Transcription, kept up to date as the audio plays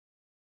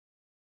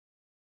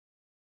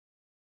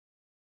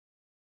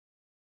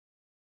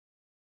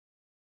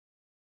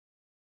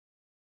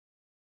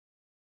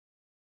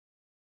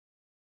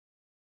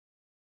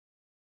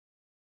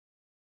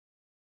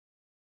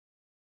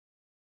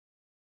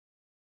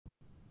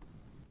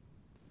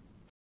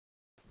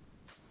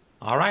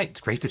All right, it's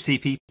great to see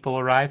people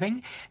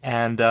arriving,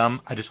 and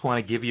I just want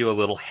to give you a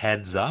little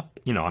heads up.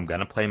 I'm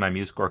going to play my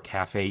MuseScore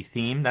Cafe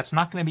theme. That's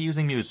not going to be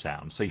using Muse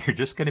Sounds, so you're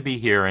just going to be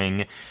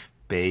hearing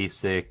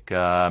basic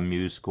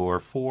MuseScore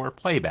for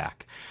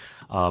playback.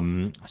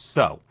 Let's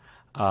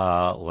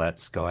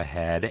go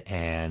ahead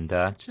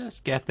and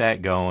just get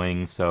that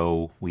going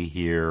so we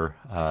hear,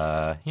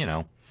 the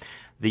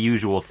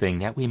usual thing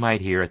that we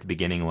might hear at the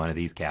beginning of one of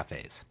these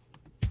cafes.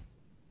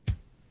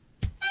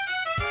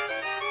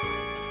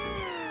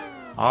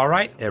 All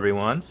right,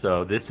 everyone.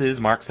 So this is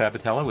Marc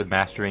Sabatella with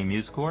Mastering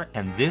MuseScore,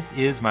 and this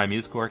is my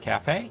MuseScore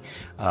Cafe,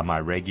 my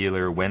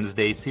regular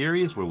Wednesday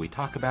series where we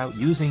talk about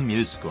using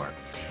MuseScore,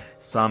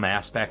 some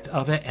aspect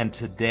of it. And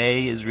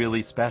today is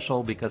really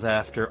special because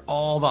after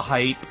all the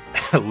hype,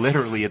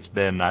 literally it's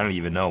been, I don't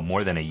even know,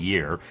 more than a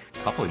year,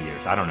 a couple of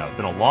years, I don't know. It's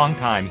been a long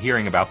time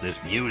hearing about this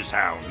Muse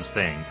Sounds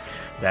thing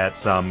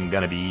that's going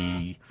to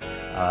be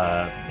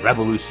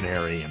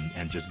revolutionary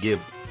and just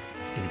give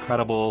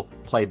incredible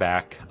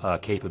playback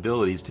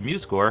capabilities to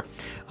MuseScore.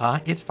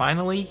 It's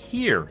finally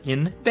here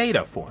in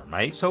beta form,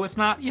 right? So it's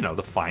not,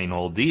 the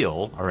final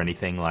deal or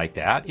anything like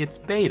that. It's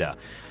beta.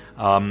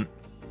 Let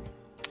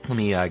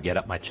me get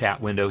up my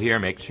chat window here,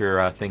 make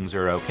sure things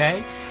are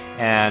okay.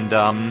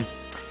 And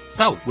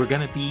so we're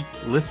going to be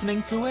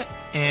listening to it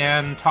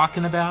and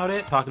talking about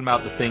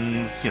the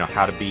things,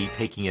 how to be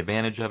taking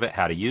advantage of it,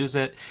 how to use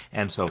it,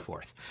 and so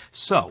forth.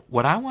 So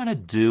what I want to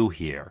do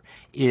here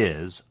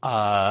is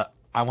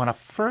I want to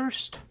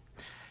first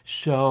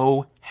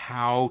show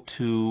how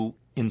to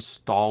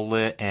install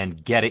it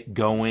and get it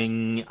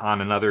going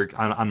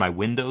on my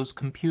Windows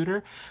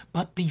computer.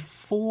 But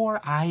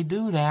before I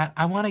do that,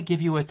 I want to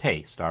give you a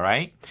taste, all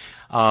right?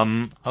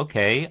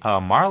 Okay,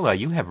 Marla,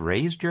 you have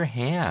raised your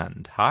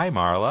hand. Hi,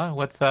 Marla.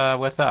 What's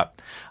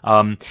up?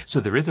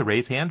 So there is a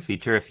raise hand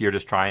feature if you're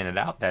just trying it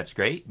out. That's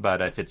great.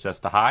 But if it's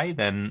just a hi,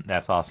 then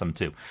that's awesome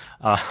too.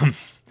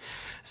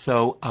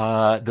 So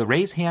the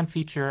raise hand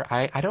feature,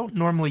 I don't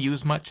normally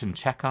use much and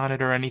check on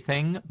it or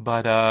anything,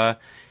 but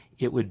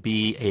it would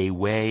be a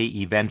way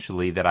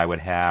eventually that I would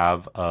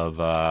have of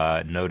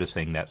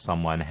noticing that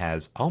someone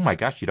has, oh my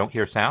gosh, you don't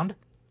hear sound?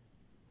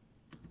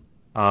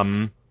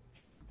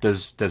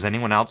 Does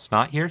anyone else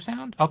not hear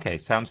sound? Okay,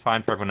 sounds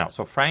fine for everyone else.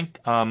 So Frank,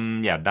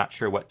 yeah, not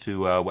sure what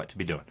to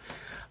be doing.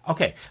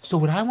 Okay, so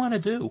what I want to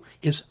do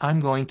is I'm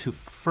going to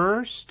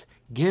first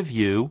give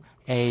you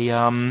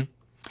an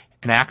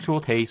actual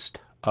taste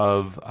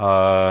of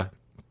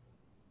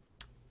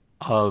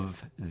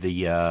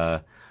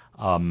the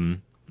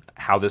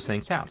how this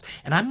thing sounds,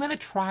 and I'm going to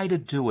try to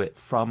do it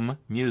from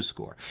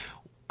MuseScore.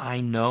 I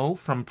know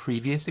from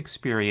previous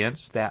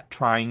experience that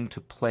trying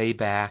to play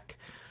back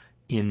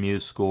in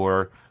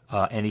MuseScore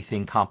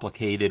anything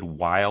complicated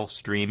while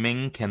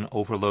streaming can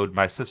overload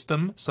my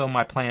system. So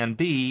my plan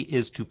B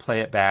is to play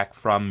it back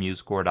from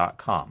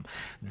MuseScore.com.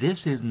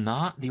 This is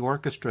not the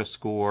orchestra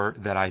score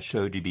that I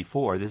showed you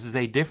before. This is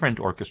a different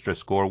orchestra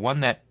score, one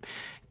that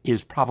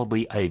is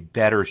probably a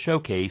better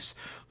showcase.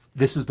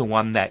 This is the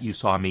one that you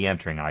saw me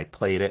entering. I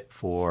played it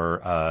for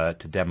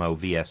to demo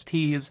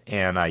VSTs,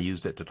 and I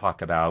used it to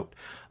talk about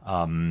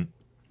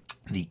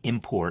the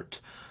import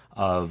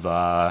of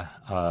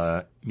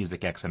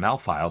music XML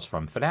files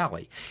from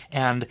Finale.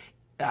 And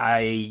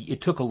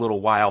it took a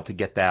little while to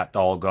get that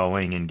all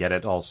going and get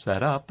it all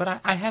set up, but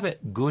I have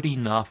it good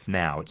enough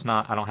now. It's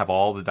not, I don't have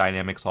all the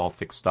dynamics all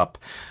fixed up,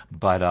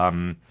 but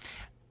I'm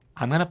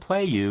going to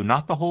play you,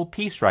 not the whole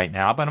piece right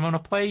now, but I'm going to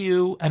play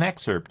you an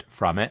excerpt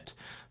from it.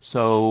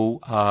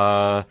 So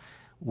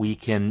you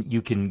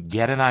can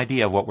get an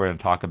idea of what we're going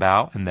to talk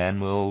about, and then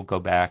we'll go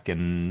back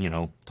and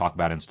talk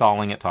about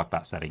installing it, talk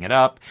about setting it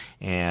up,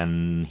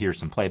 and here's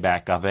some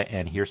playback of it,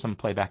 and here's some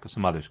playback of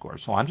some other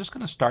scores. So I'm just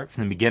going to start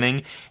from the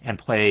beginning and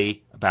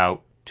play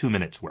about 2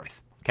 minutes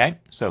worth. Okay,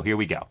 so here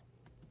we go.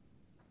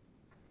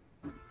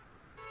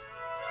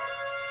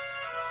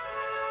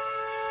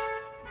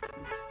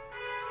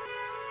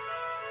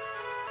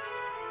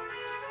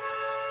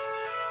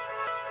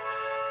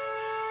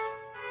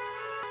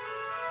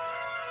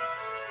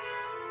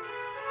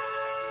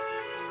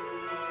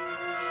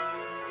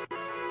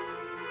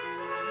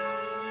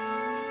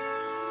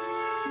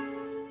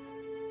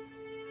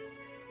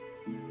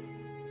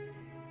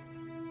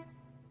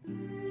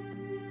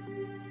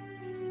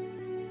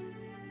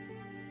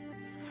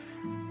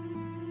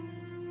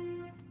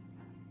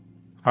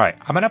 All right,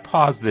 I'm going to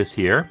pause this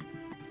here.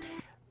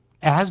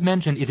 As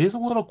mentioned, it is a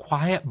little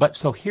quiet, but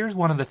so here's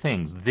one of the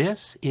things.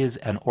 This is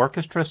an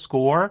orchestra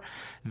score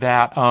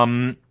that,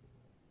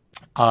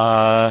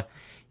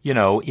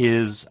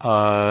 is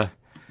got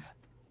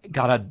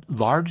a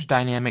large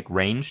dynamic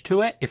range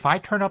to it. If I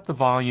turn up the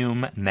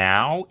volume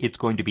now, it's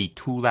going to be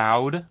too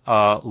loud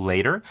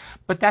later,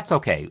 but that's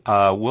okay.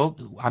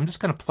 I'm just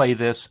going to play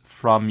this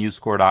from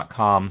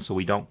MuseScore.com so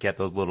we don't get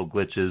those little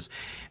glitches.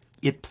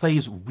 It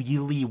plays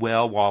really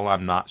well while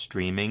I'm not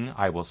streaming,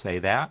 I will say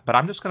that. But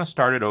I'm just going to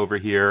start it over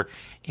here,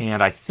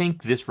 and I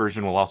think this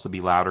version will also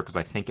be louder because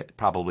I think it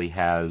probably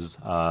has,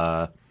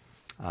 what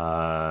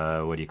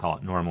do you call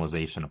it,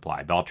 normalization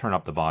applied. But I'll turn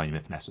up the volume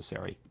if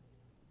necessary.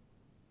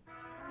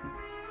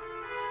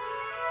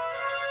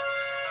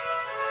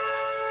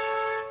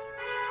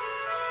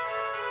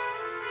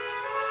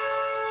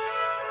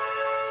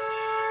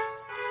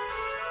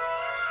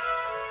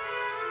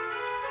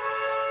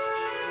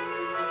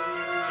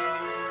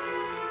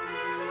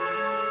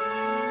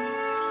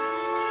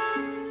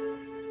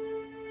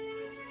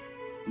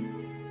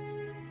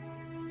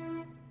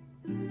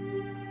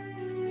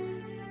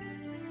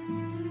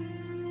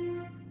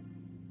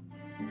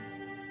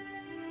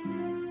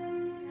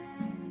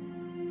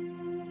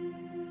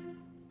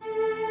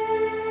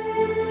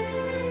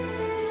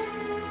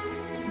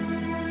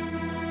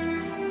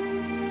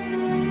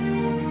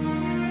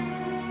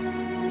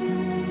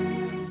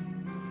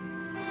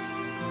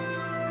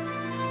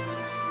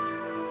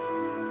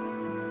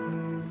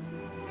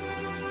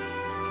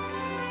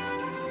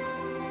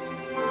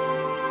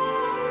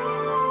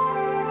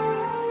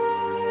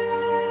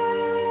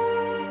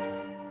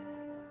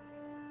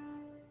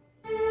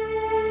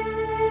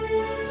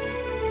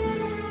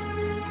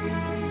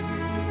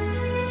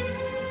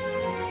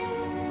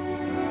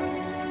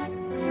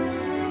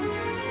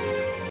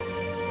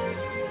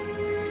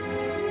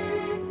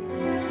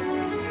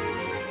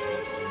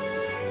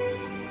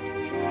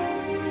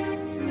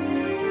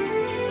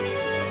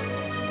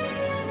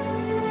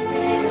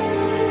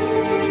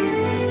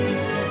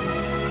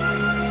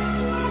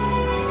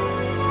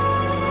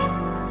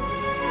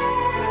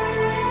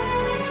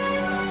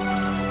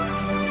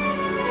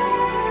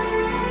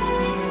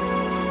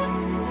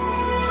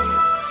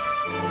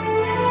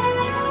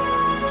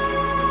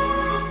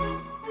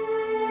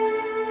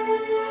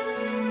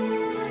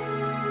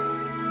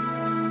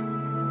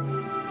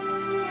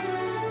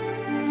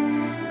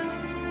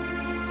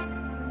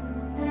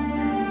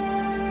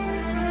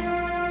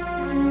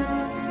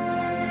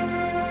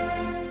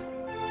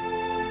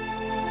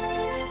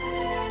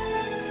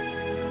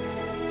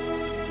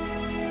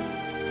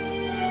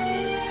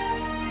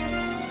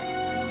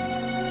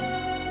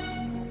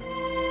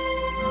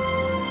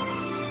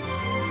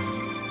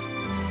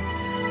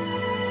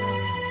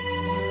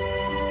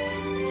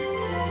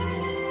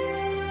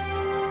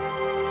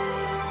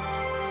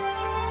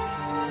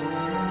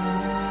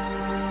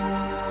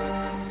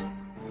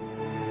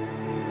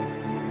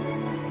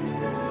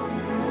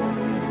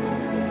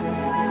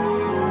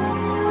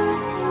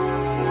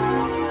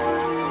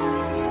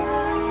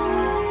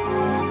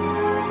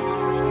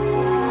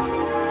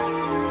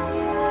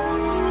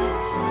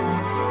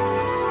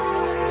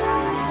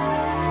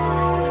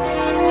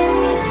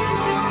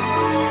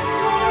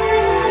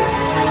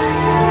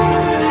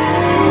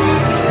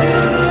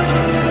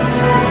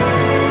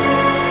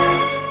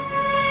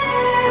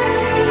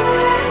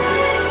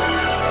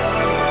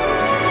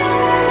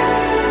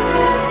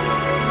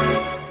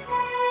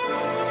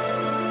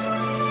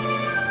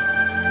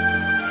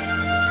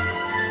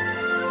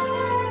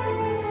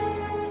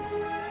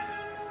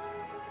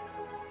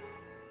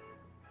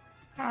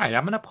 right,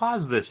 I'm going to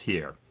pause this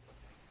here.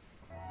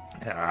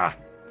 I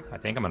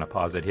think I'm going to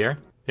pause it here.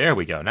 There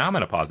we go. Now I'm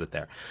going to pause it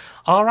there.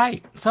 All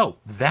right. So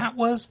that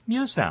was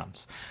Muse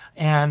Sounds.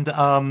 And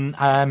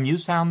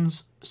Muse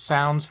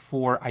sounds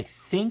for, I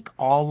think,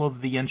 all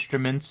of the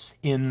instruments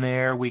in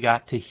there we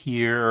got to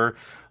hear.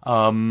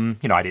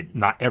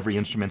 Not every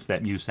instrument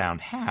that Muse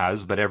Sound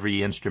has, but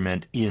every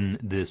instrument in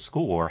this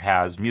score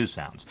has Muse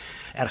Sounds.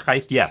 At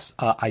Heist, yes,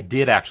 I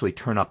did actually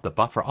turn up the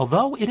buffer.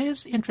 Although it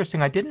is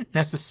interesting, I didn't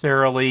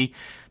necessarily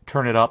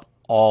turn it up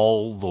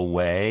all the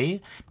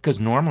way because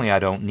normally I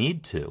don't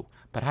need to,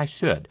 but I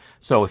should.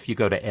 So if you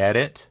go to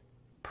Edit,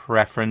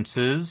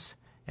 Preferences,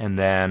 and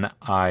then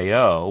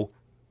I/O.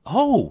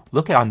 Oh,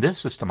 look, on this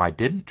system I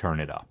didn't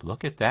turn it up.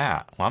 Look at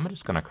that. Well, I'm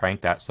just going to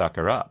crank that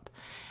sucker up.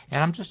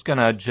 And I'm just going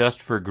to,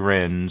 just for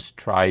grins,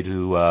 try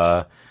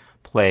to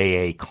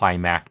play a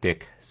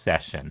climactic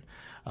session,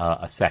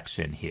 a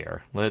section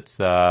here. Let's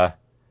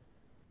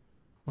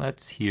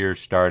hear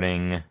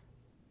starting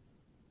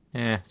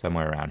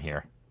somewhere around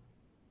here.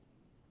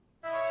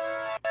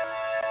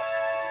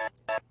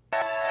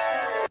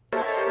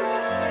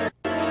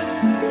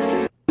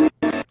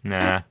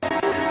 Nah.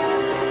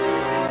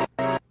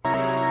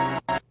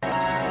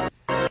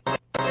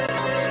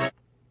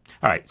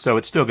 All right, so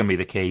it's still going to be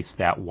the case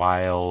that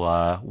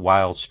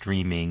while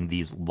streaming,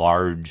 these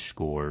large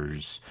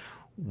scores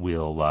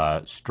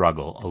will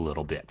struggle a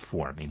little bit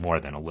for me, more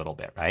than a little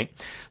bit, right?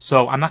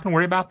 So I'm not going to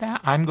worry about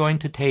that. I'm going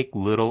to take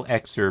little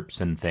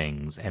excerpts and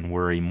things and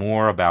worry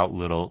more about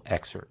little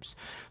excerpts.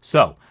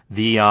 So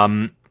let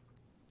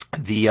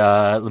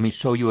me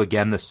show you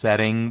again the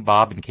setting,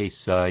 Bob, in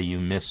case you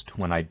missed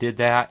when I did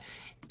that.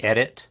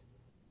 Edit,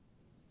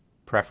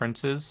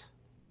 Preferences,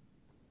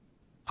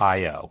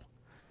 I/O.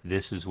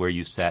 This is where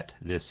you set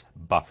this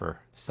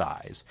buffer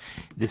size.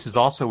 This is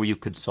also where you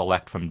could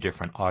select from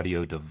different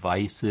audio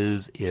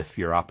devices if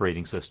your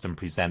operating system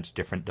presents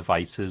different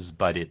devices,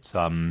 but it's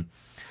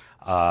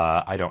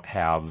I don't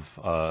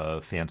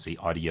have fancy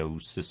audio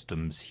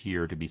systems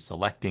here to be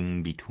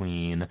selecting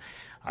between.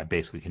 I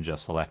basically can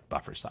just select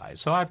buffer size.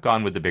 So I've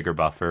gone with the bigger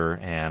buffer,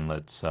 and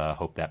let's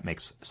hope that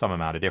makes some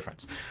amount of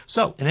difference.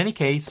 So in any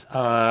case,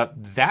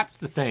 that's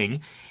the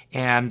thing.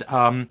 And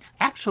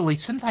actually,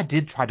 since I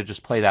did try to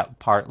just play that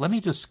part, let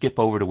me just skip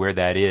over to where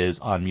that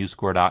is on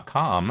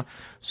MuseScore.com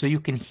so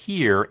you can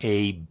hear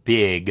a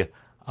big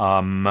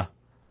kind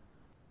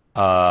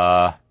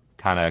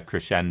of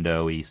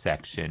crescendo-y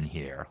section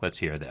here. Let's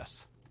hear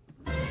this.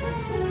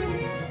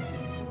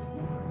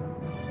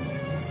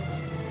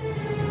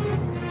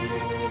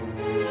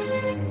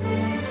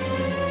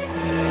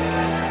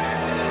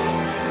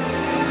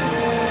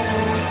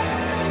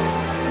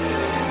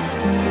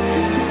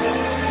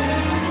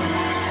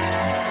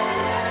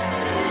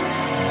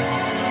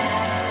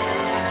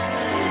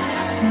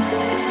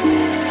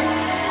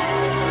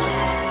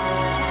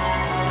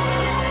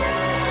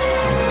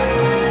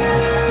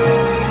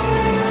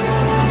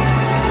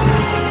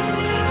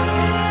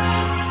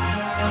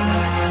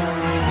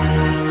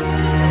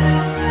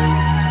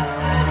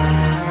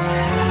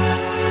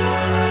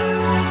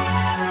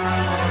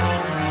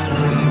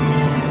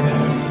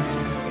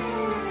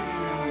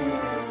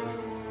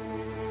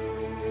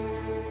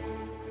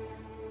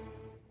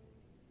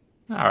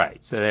 All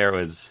right, so there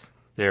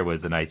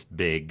was a nice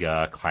big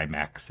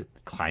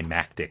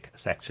climactic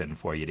section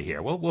for you to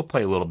hear. We'll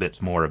play a little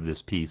bits more of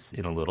this piece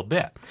in a little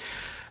bit.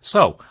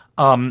 So,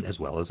 as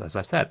well as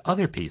I said,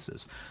 other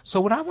pieces.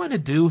 So what I want to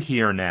do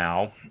here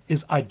now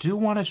is I do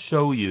want to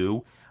show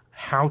you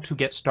how to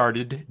get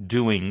started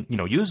doing,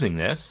 using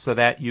this so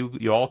that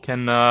you all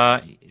can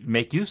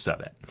make use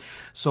of it.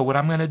 So what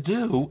I'm going to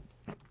do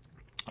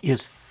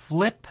is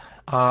flip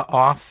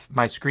off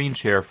my screen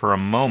share for a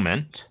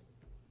moment.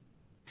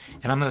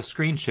 And I'm going to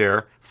screen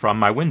share from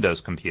my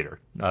Windows computer.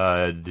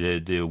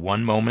 Do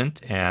one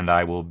moment, and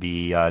I will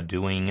be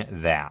doing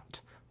that.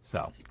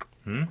 So,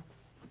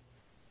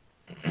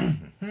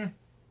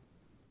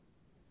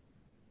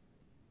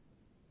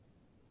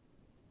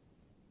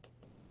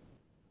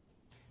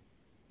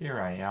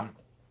 here I am.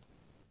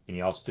 Can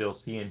you all still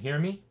see and hear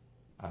me?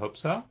 I hope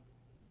so.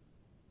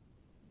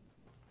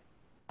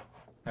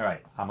 All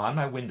right, I'm on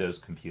my Windows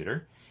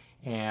computer,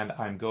 and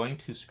I'm going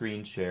to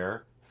screen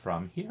share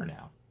from here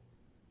now.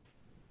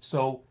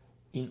 So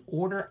in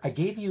order, I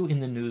gave you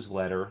in the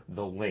newsletter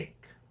the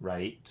link,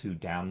 right, to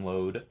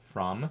download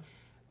from.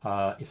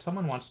 If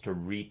someone wants to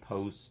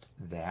repost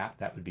that,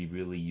 that would be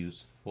really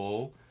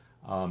useful.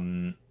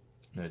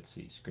 Let's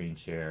see, screen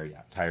share,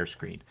 yeah, entire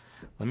screen.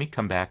 Let me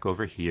come back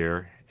over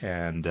here,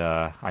 and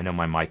I know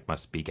my mic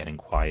must be getting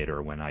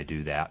quieter when I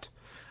do that.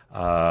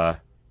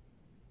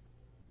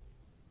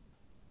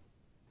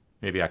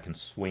 Maybe I can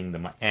swing the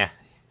mic.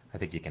 I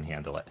think you can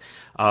handle it.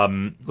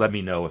 Let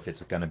me know if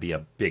it's going to be a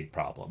big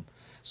problem.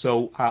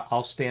 So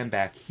I'll stand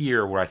back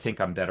here where I think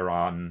I'm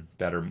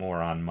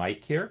more on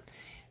mic here.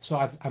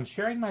 So I'm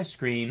sharing my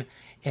screen,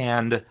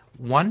 and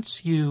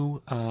once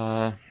you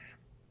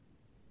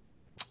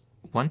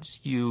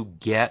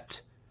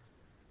get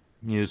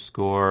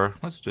MuseScore.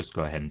 Let's just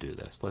go ahead and do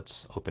this.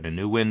 Let's open a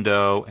new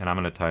window, and I'm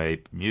going to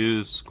type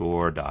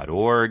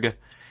musescore.org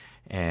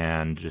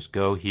and just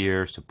go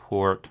here,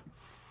 support,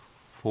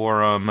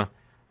 forum,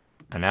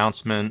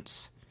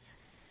 announcements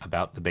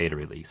about the beta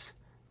release.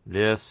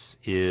 This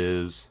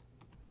is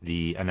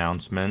the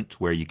announcement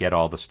where you get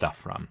all the stuff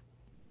from.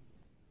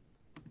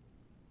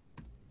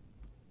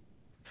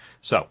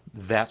 So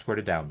that's where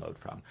to download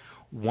from.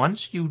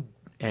 Once you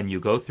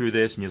go through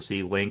this, and you'll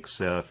see links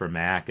for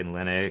Mac and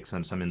Linux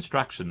and some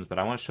instructions, but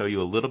I want to show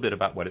you a little bit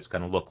about what it's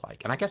going to look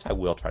like. And I guess I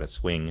will try to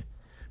swing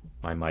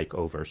my mic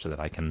over so that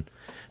I can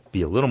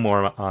be a little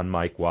more on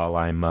mic while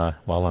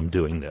I'm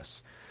doing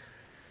this.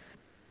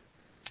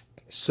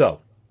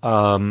 So,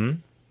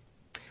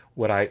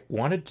 what I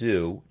want to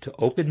do to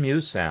open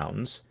Muse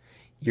Sounds,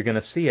 you're going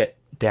to see it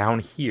down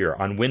here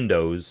on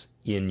Windows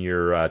in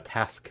your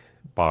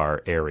taskbar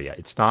area.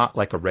 It's not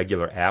like a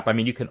regular app. I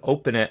mean, you can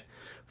open it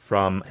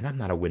from, and I'm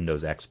not a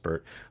Windows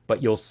expert,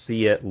 but you'll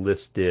see it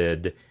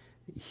listed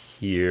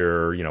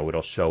here. You know,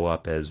 it'll show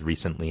up as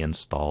recently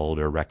installed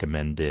or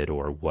recommended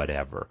or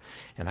whatever.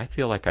 And I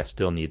feel like I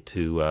still need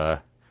to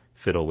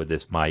fiddle with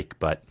this mic,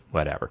 but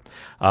whatever.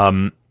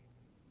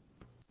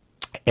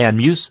 And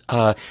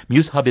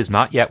MuseHub is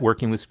not yet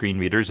working with screen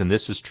readers, and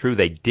this is true.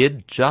 They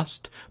did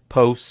just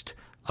post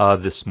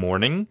this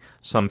morning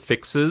some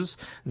fixes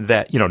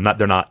that,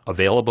 they're not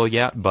available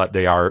yet, but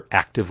they are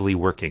actively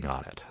working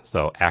on it.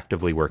 So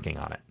actively working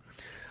on it.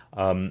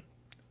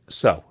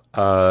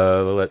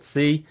 Let's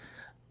see.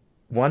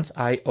 Once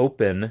I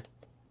open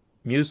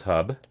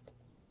MuseHub,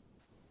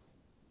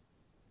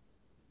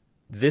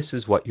 this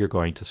is what you're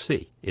going to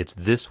see. It's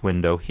this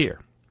window here.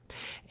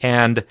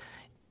 And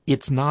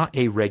it's not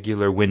a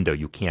regular window.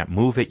 You can't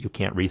move it. You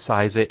can't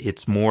resize it.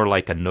 It's more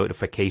like a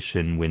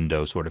notification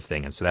window sort of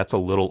thing. And so that's a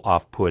little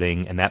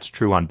off-putting, and that's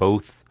true on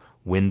both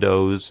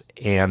Windows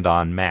and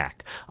on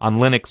Mac. On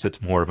Linux,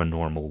 it's more of a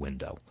normal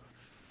window.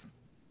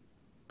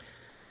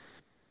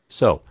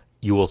 So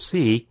you will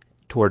see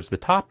towards the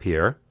top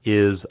here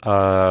is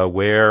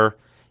where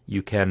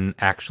you can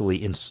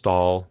actually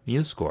install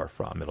MuseScore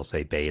from. It'll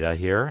say beta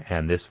here,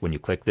 and this, when you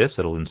click this,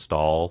 it'll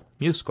install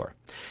MuseScore.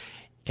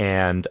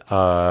 And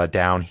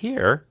down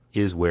here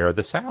is where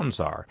the sounds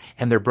are.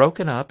 And they're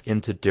broken up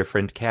into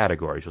different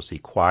categories. You'll see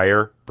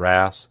choir,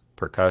 brass,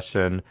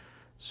 percussion,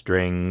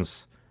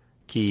 strings,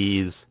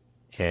 keys,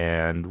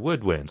 and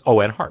woodwinds. Oh,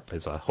 and harp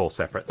is a whole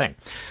separate thing.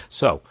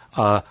 So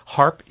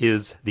harp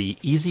is the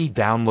easy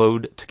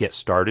download to get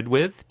started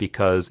with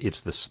because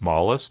it's the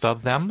smallest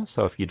of them.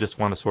 So if you just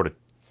want to sort of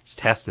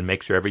test and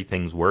make sure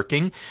everything's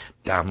working,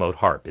 download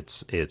harp.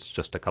 It's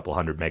just a couple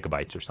hundred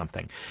megabytes or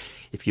something.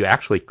 If you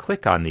actually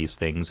click on these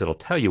things, it'll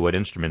tell you what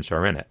instruments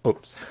are in it.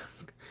 Oops.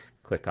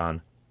 Click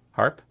on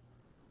harp.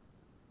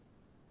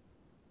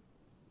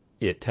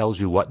 It tells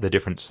you what the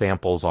different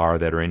samples are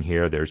that are in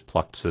here. There's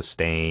plucked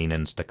sustain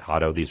and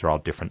staccato. These are all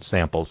different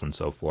samples and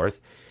so forth.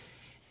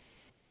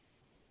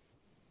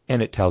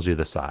 And it tells you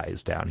the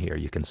size down here.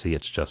 You can see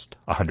it's just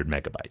 100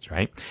 megabytes,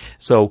 right?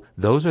 So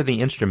those are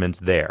the instruments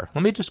there.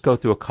 Let me just go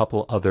through a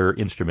couple other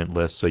instrument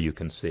lists so you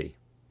can see.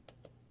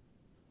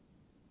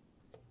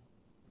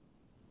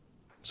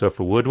 So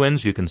for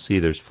woodwinds, you can see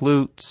there's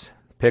flutes,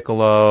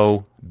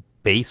 piccolo,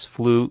 bass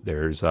flute.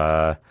 There's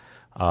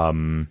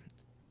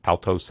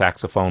alto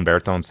saxophone,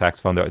 baritone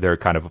saxophone. They're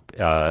kind of,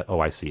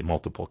 I see,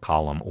 multiple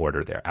column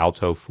order there.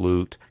 Alto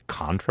flute,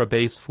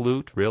 contrabass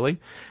flute, really.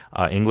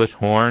 English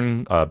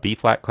horn,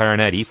 B-flat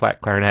clarinet, E-flat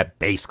clarinet,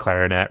 bass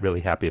clarinet. Really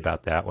happy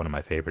about that. One of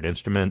my favorite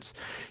instruments.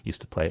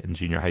 Used to play it in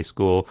junior high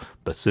school.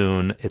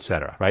 Bassoon,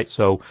 etc. Right?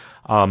 So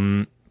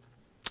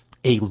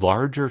a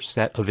larger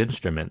set of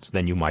instruments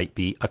than you might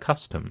be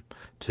accustomed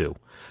to.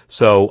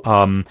 So,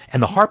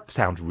 and the harp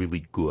sounds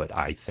really good,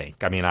 I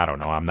think. I mean, I don't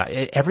know.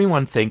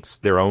 Everyone thinks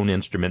their own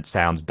instrument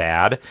sounds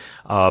bad.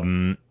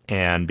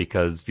 And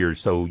because you're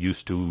so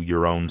used to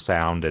your own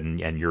sound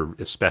and you're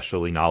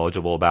especially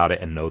knowledgeable about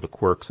it and know the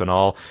quirks and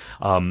all.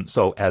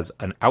 So as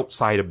an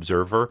outside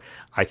observer,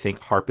 I think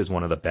harp is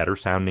one of the better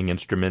sounding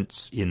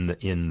instruments in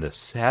the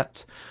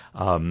set.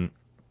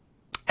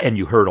 And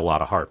you heard a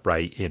lot of harp,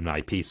 right, in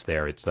my piece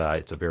there. It's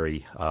a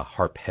very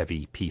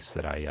harp-heavy piece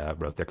that I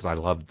wrote there because I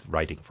loved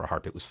writing for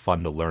harp. It was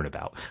fun to learn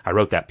about. I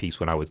wrote that piece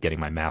when I was getting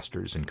my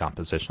master's in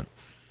composition.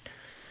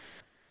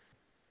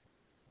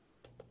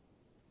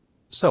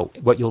 So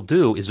what you'll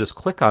do is just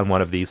click on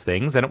one of these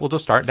things and it will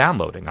just start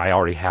downloading. I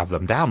already have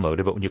them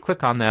downloaded, but when you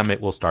click on them,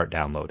 it will start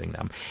downloading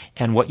them.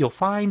 And what you'll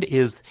find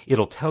is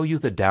it'll tell you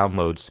the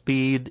download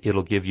speed,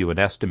 it'll give you an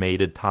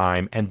estimated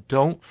time, and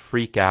don't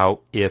freak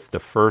out if the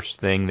first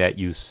thing that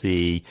you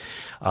see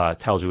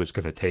tells you it's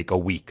going to take a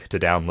week to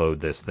download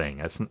this thing.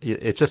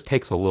 It just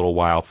takes a little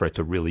while for it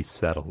to really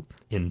settle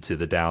into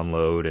the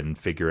download and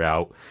figure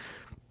out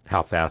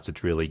how fast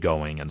it's really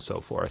going and so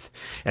forth.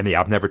 And yeah,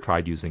 I've never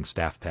tried using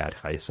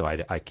StaffPad, so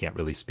I can't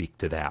really speak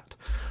to that.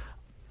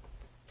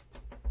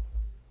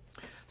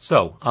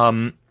 So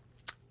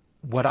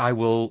what I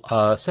will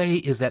say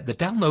is that the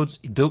downloads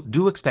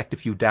do expect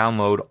if you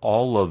download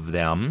all of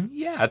them,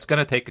 yeah, it's going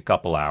to take a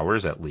couple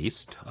hours at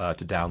least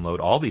to download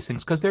all these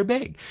things because they're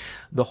big.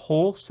 The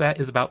whole set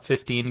is about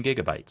 15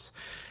 gigabytes.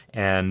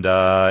 And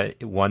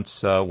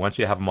once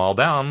you have them all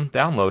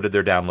downloaded,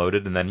 they're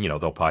downloaded, and then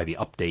there'll probably be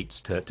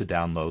updates to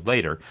download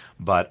later.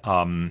 But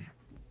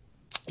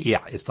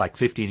yeah, it's like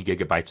 15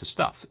 gigabytes of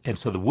stuff. And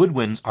so the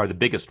woodwinds are the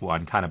biggest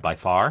one, kind of by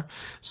far.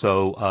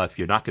 So if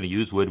you're not going to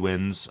use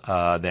woodwinds,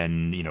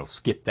 then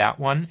skip that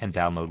one and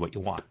download what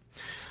you want.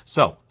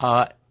 So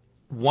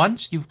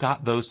once you've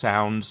got those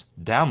sounds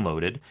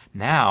downloaded,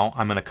 now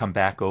I'm going to come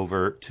back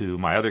over to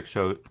my other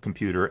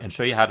computer and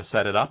show you how to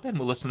set it up, and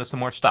we'll listen to some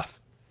more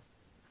stuff.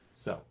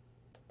 So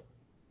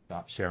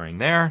stop sharing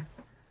there,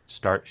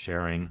 start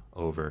sharing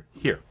over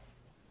here.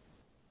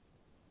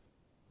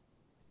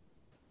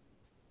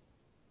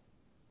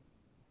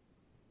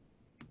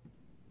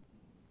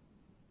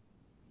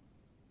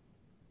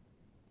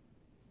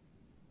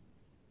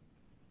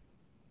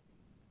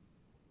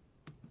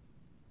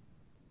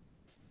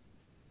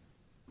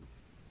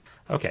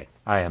 Okay,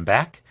 I am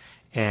back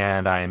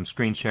and I am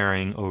screen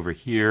sharing over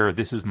here.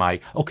 This is my,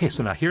 okay,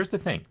 so now here's the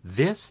thing.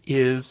 This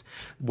is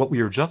what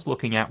we were just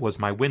looking at was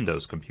my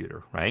Windows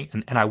computer, right?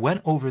 And I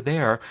went over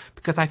there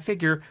because I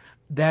figure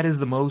that is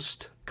the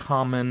most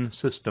common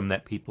system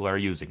that people are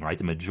using, right?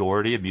 The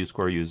majority of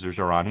MuseScore users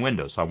are on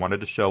Windows. So I wanted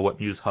to show what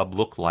MuseHub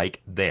looked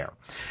like there.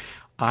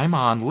 I'm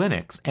on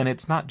Linux, and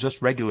it's not just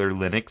regular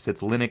Linux,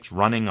 it's Linux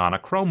running on a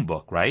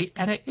Chromebook, right?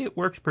 And it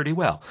works pretty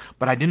well.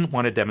 But I didn't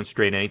want to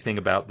demonstrate anything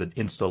about the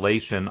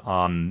installation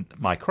on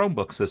my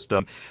Chromebook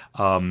system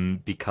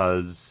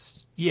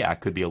because, yeah, it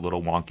could be a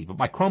little wonky. But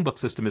my Chromebook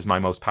system is my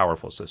most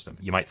powerful system.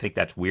 You might think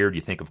that's weird.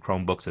 You think of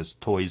Chromebooks as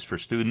toys for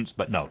students,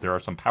 but no, there are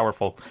some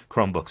powerful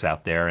Chromebooks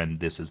out there, and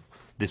this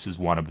is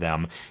one of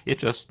them. It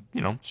just,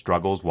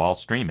 struggles while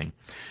streaming.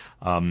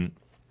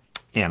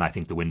 And I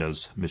think the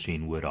Windows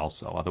machine would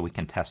also, although we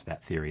can test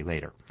that theory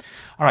later.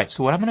 All right,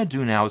 so what I'm going to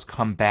do now is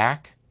come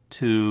back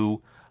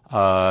to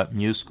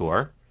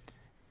MuseScore,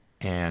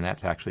 and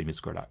that's actually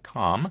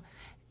MuseScore.com.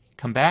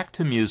 Come back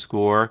to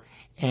MuseScore,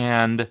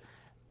 and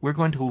we're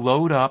going to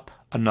load up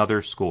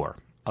another score,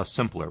 a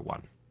simpler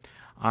one.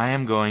 I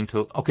am going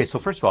to, okay, so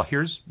first of all,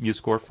 here's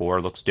MuseScore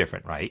 4, looks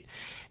different, right?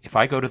 If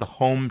I go to the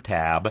Home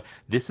tab,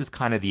 this is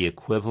kind of the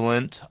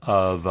equivalent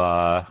of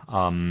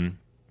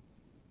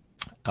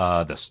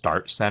the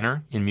Start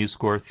Center in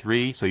MuseScore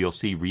 3, so you'll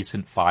see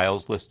recent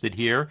files listed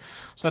here.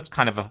 So that's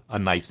kind of a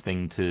nice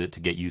thing to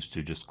get used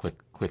to. Just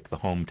click the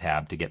Home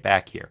tab to get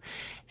back here.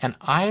 And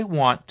I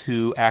want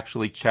to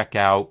actually check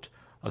out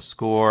a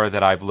score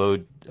that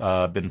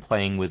I've been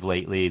playing with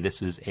lately.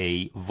 This is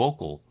a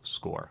vocal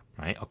score,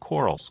 right? A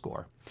choral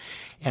score.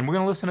 And we're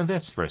going to listen to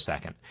this for a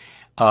second.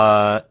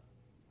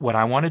 What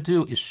I want to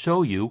do is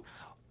show you,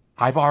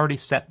 I've already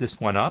set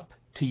this one up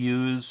to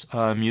use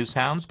Muse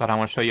Sounds, but I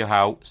want to show you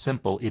how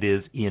simple it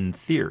is in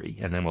theory,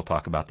 and then we'll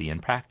talk about the in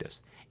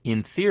practice.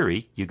 In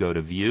theory, you go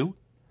to View,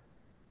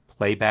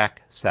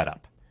 Playback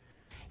Setup,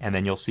 and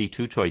then you'll see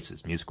two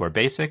choices, MuseScore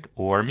Basic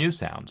or Muse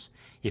Sounds.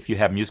 If you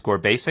have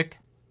MuseScore Basic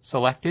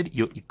selected,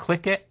 you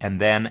click it and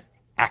then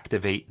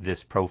activate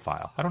this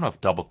profile. I don't know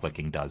if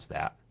double-clicking does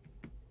that.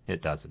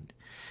 It doesn't.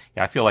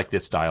 Yeah, I feel like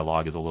this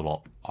dialog is a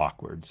little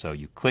awkward. So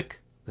you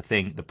click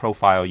the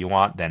profile you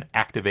want, then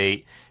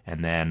activate,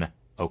 and then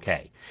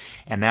OK.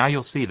 And now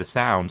you'll see the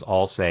sounds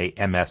all say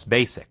MS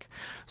Basic.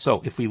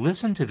 So if we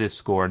listen to this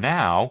score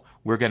now,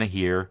 we're going to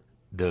hear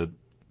the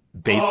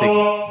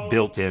basic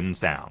built-in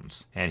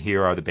sounds. And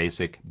here are the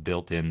basic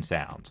built-in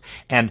sounds.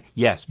 And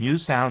yes,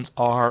 Muse Sounds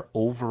are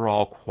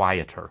overall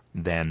quieter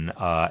than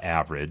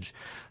average.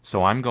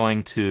 So I'm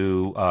going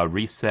to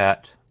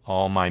reset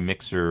all my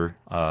mixer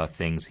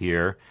things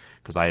here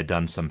because I had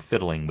done some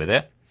fiddling with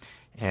it.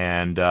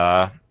 And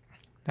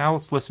now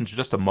let's listen to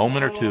just a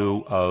moment or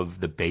two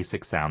of the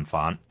basic sound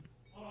font.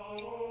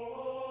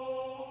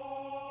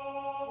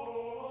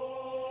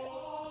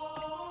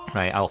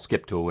 Right, I'll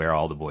skip to where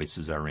all the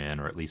voices are in,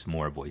 or at least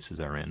more voices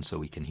are in, so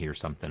we can hear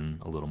something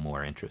a little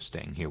more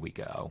interesting. Here we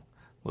go.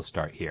 We'll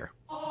start here.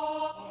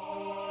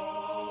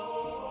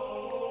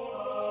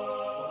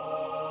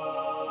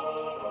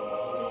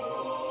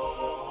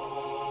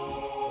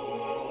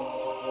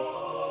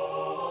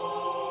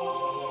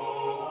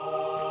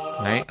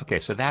 Right? Okay,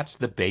 so that's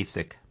the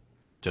basic,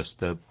 just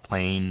the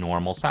plain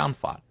normal sound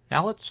font.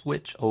 Now let's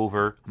switch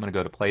over. I'm going to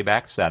go to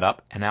Playback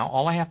Setup, and now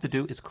all I have to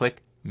do is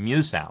click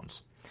Muse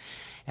Sounds,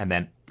 and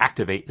then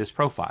activate this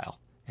profile,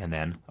 and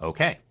then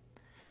OK.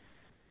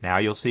 Now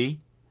you'll see,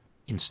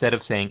 instead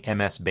of saying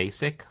MS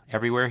Basic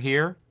everywhere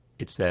here,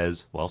 it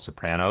says, well,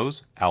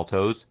 sopranos,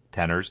 altos,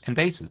 tenors, and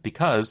basses,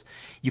 because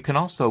you can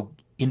also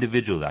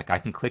individually, like I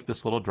can click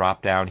this little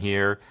drop down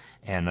here,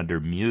 and under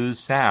Muse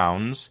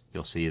Sounds,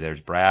 you'll see there's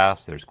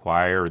brass, there's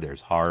choir,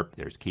 there's harp,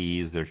 there's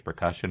keys, there's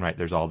percussion, right?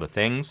 There's all the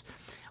things.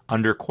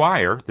 Under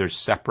choir, there's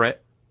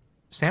separate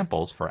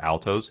samples for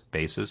altos,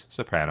 basses,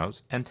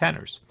 sopranos, and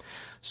tenors.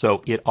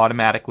 So it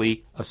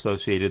automatically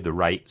associated the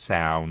right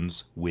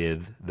sounds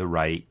with the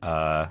right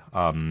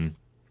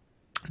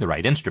the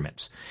right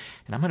instruments.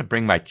 And I'm going to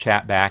bring my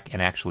chat back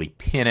and actually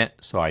pin it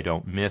so I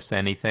don't miss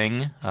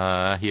anything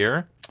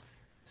here.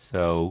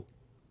 So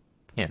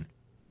pin,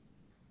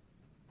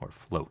 or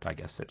float, I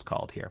guess it's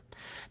called here.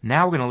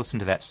 Now we're going to listen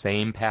to that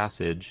same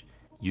passage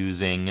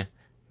using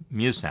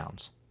Muse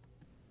Sounds.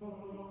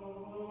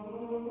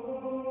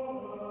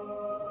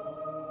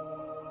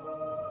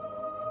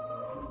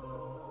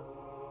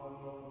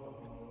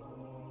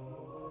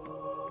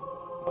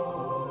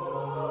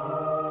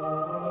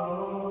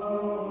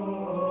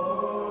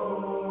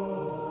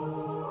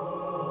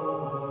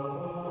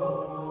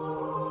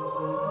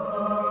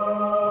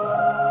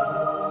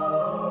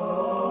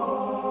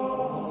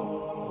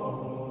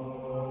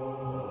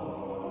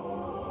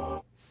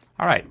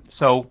 All right,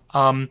 so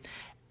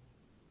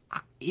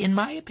in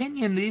my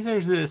opinion, these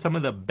are some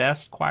of the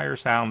best choir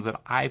sounds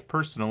that I've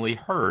personally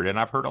heard, and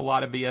I've heard a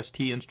lot of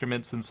VST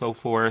instruments and so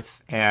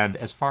forth. And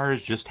as far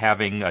as just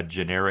having a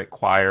generic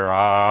choir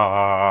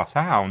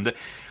sound,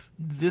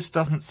 this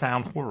doesn't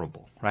sound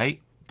horrible, right?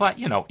 But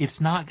you know,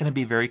 it's not going to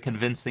be very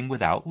convincing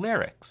without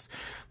lyrics.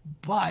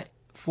 But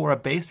for a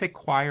basic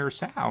choir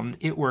sound,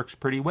 it works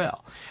pretty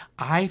well.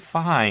 I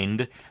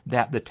find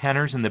that the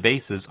tenors and the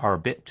basses are a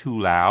bit too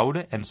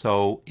loud, and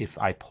so if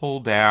I pull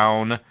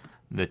down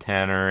the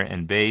tenor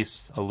and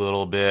bass a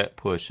little bit,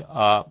 push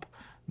up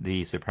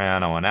the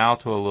soprano and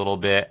alto a little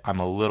bit, I'm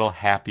a little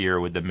happier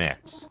with the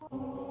mix.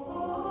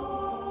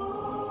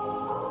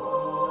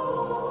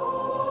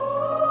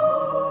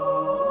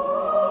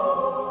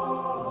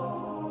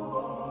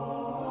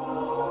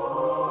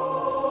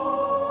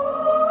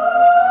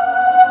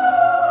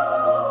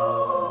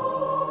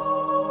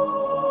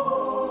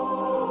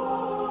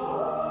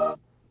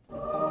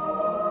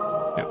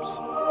 Oops.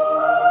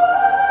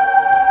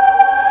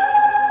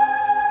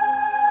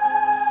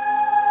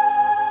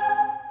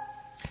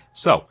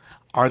 So,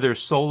 are there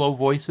solo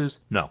voices?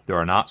 No, there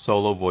are not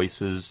solo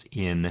voices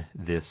in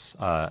this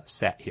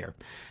set here.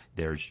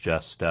 There's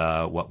just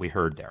what we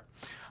heard there.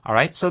 All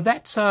right, so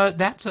that's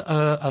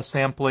a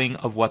sampling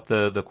of what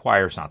the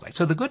choir sounds like.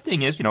 So the good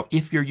thing is, you know,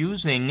 if you're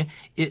using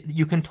it,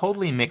 you can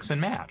totally mix and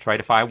match, right?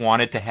 If I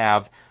wanted to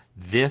have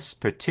this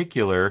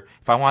particular,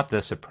 if I want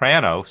the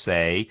soprano,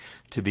 say,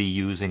 to be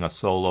using a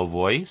solo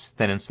voice,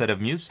 then instead of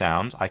Muse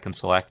Sounds, I can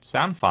select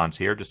Sound Fonts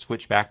here to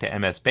switch back to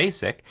MS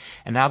Basic,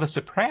 and now the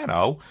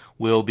soprano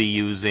will be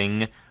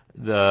using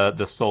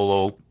the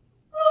solo.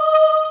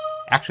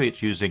 Actually,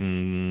 it's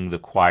using the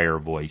choir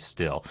voice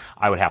still.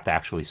 I would have to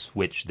actually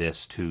switch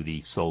this to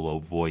the solo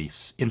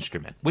voice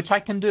instrument, which I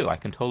can do. I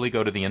can totally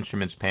go to the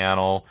Instruments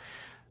panel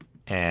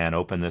and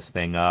open this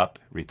thing up,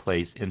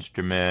 replace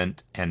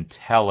instrument, and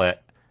tell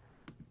it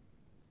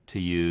to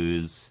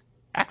use.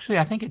 Actually,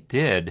 I think it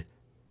did.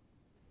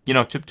 You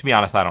know, to be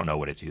honest, I don't know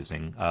what it's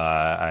using.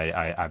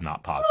 I'm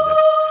not positive,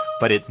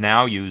 but it's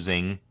now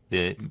using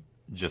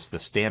just the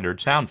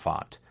standard sound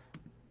font,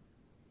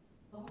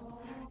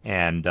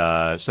 and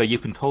so you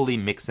can totally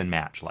mix and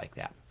match like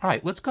that. All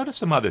right, let's go to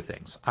some other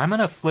things. I'm going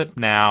to flip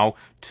now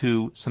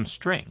to some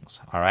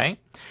strings. All right,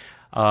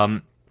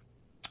 and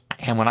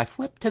when I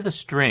flip to the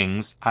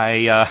strings,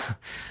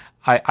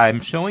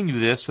 I'm showing you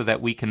this so that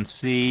we can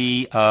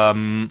see a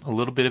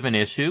little bit of an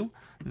issue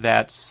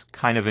that's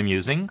kind of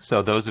amusing.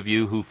 So those of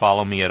you who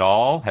follow me at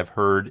all have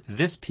heard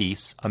this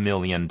piece a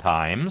million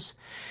times.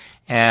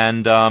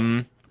 And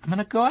I'm going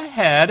to go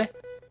ahead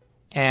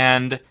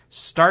and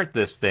start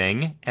this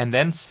thing and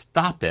then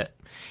stop it.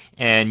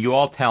 And you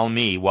all tell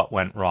me what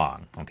went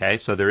wrong. Okay,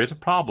 so there is a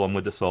problem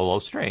with the solo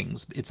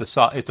strings. It's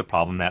a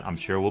problem that I'm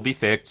sure will be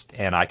fixed,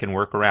 and I can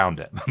work around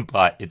it.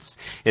 But it's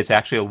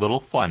actually a little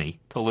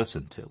funny to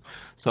listen to.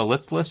 So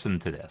let's listen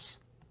to this.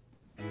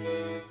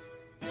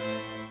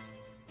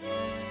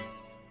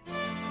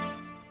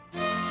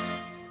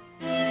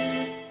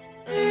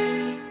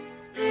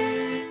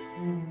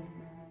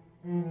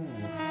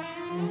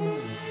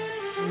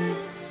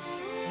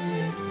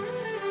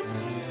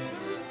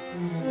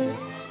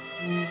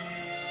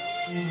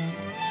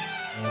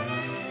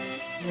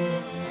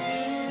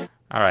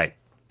 All right,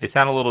 they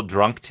sound a little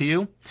drunk to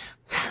you?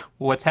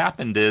 What's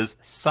happened is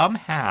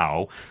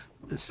somehow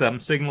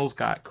some signals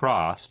got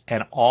crossed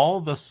and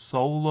all the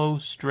solo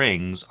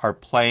strings are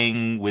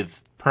playing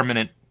with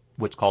permanent,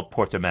 what's called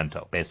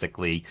portamento,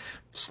 basically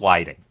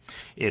sliding.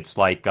 It's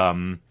like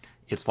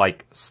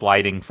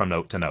sliding from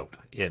note to note,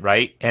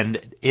 right?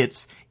 And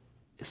it's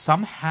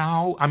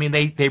somehow, I mean,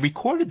 they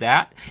recorded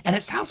that, and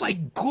it sounds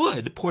like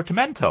good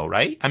portamento,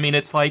 right? I mean,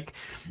 it's like,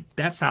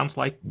 that sounds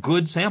like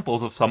good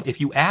samples of some,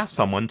 if you ask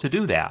someone to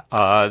do that,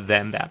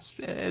 then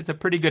it's a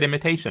pretty good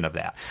imitation of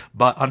that.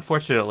 But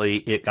unfortunately,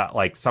 it got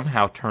like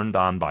somehow turned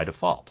on by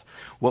default.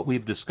 What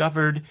we've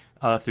discovered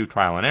through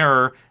trial and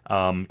error,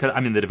 because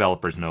I mean, the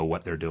developers know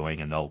what they're doing,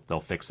 and they'll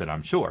fix it,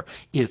 I'm sure,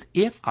 is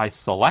if I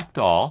select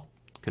all,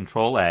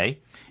 Control A,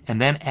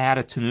 and then add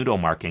a tenuto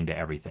marking to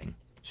everything,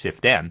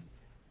 Shift N.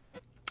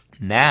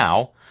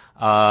 Now,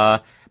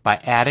 by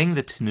adding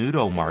the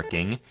tenuto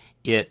marking,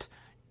 it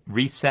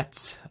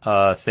resets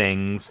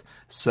things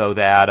so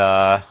that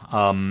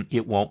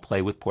it won't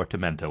play with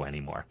portamento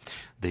anymore.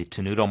 The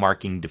tenuto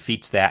marking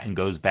defeats that and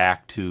goes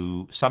back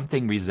to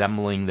something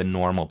resembling the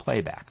normal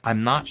playback.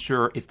 I'm not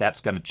sure if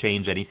that's going to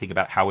change anything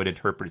about how it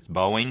interprets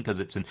bowing, because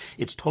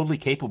it's totally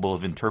capable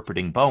of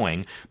interpreting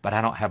bowing, but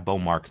I don't have bow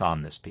marks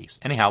on this piece.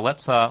 Anyhow,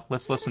 let's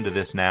listen to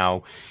this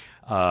now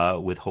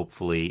with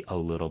hopefully a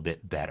little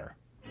bit better.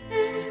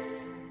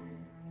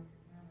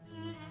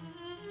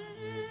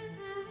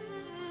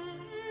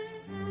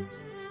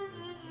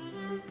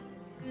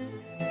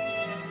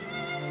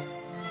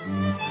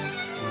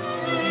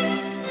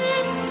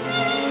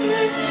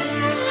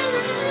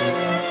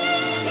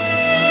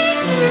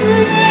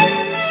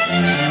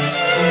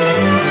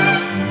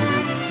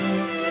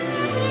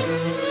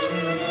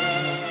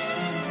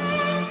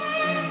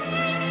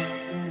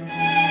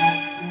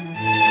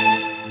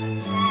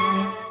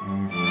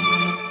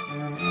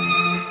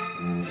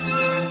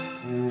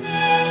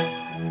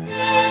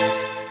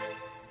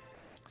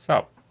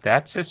 So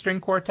that's a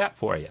string quartet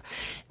for you.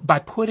 By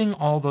putting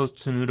all those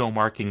tenuto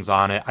markings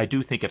on it, I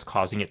do think it's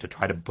causing it to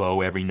try to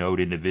bow every note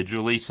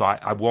individually. So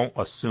I won't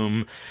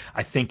assume.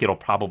 I think it'll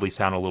probably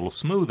sound a little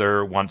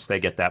smoother once they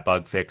get that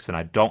bug fixed, and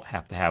I don't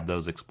have to have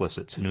those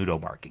explicit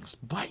tenuto markings.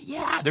 But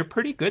yeah, they're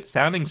pretty good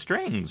sounding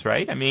strings,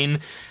 right? I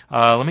mean,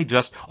 let me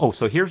just. Oh,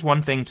 so here's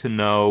one thing to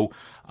know.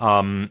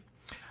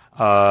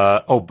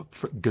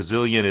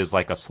 Gazillion is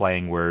like a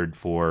slang word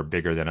for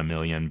bigger than a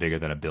million, bigger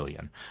than a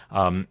billion.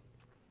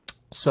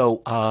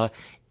 So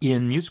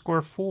in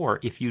MuseScore 4,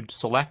 if you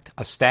select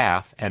a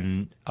staff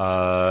and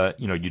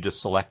you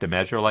just select a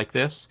measure like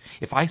this,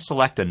 if I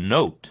select a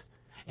note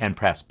and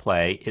press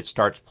play, it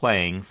starts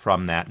playing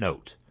from that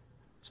note.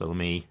 So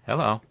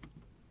hello.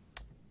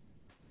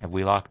 Have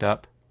we locked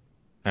up?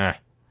 Oh,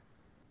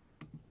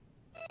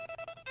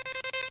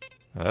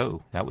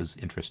 that was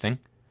interesting.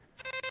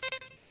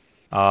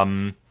 Let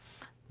me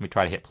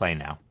try to hit play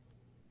now.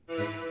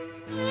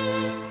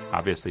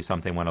 Obviously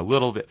something went a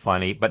little bit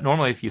funny, but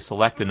normally if you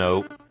select a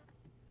note,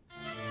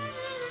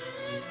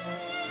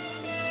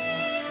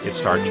 it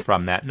starts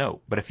from that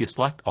note. But if you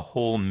select a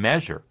whole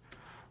measure,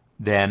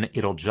 then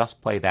it'll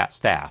just play that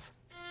staff.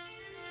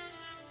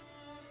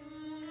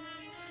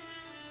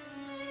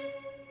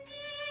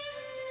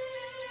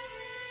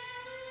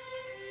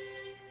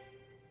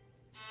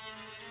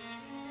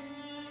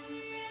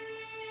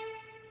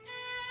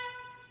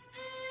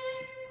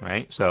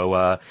 Right?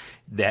 So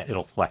that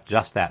it'll select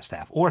just that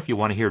staff. Or if you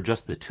want to hear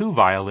just the two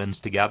violins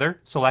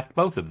together, select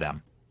both of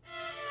them.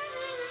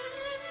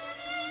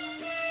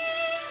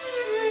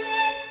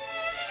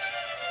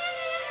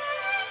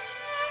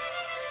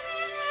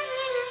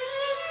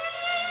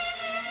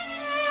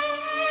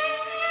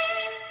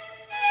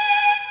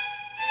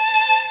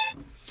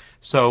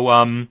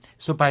 So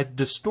by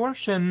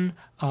distortion,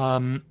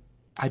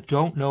 I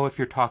don't know if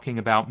you're talking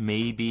about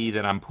maybe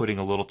that I'm putting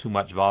a little too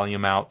much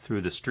volume out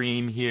through the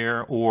stream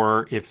here,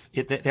 or if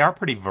they are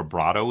pretty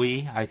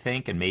vibrato-y, I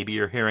think, and maybe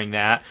you're hearing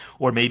that,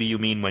 or maybe you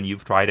mean when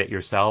you've tried it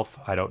yourself.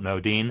 I don't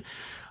know, Dean.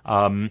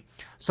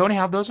 So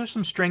anyhow, those are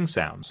some string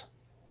sounds.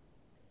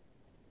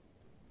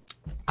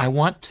 I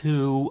want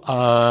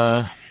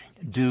to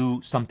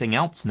do something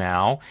else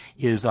now.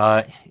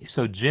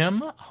 So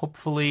Jim,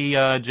 hopefully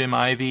Jim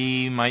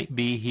Ivy might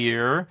be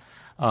here.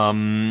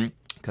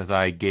 Because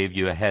I gave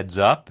you a heads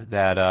up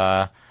that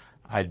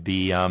I'd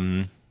be.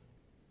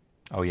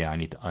 Oh yeah, I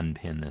need to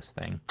unpin this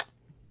thing.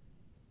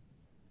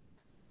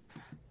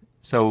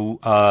 So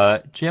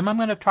Jim, I'm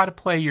going to try to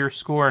play your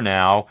score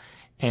now,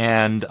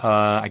 and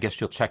I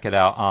guess you'll check it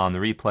out on the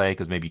replay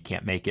because maybe you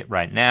can't make it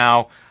right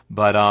now.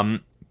 But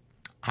I'm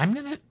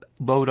going to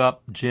load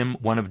up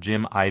one of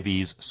Jim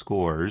Ivy's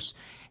scores,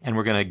 and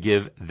we're going to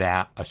give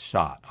that a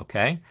shot.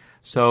 Okay.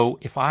 So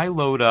if I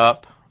load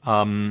up.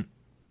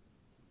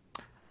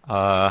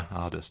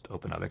 I'll just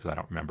open other because I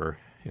don't remember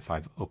if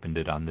I've opened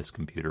it on this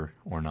computer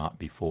or not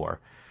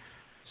before.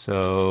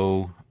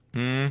 So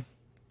I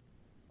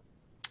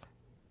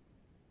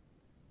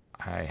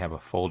have a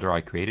folder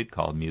I created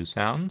called Muse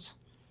Sounds.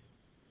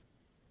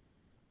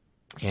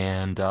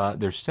 And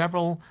there's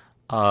several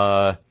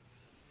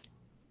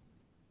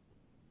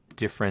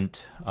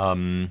different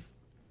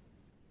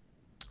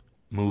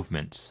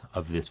movements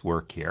of this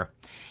work here.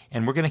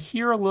 And we're going to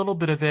hear a little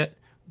bit of it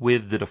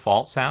with the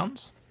default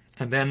sounds.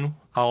 And then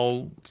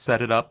I'll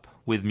set it up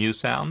with Muse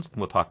Sounds, and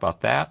we'll talk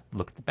about that,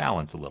 look at the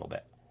balance a little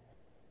bit.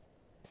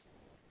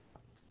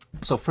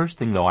 So first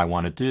thing, though, I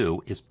want to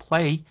do is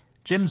play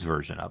Jim's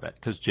version of it,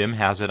 because Jim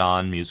has it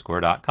on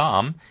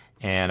MuseScore.com,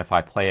 and if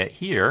I play it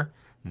here,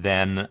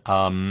 then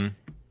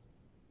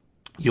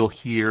you'll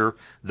hear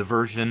the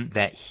version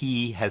that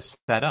he has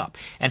set up.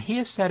 And he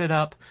has set it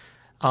up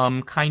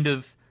kind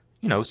of,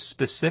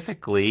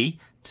 specifically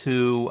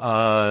to,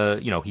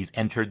 he's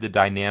entered the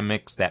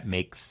dynamics that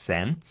make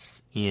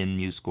sense in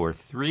MuseScore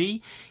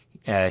 3.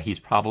 He's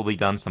probably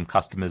done some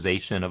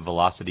customization of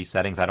velocity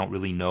settings. I don't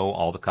really know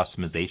all the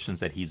customizations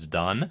that he's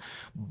done,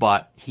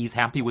 but he's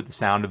happy with the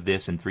sound of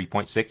this in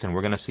 3.6, and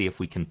we're going to see if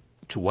we can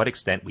to what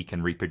extent we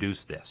can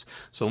reproduce this.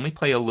 So let me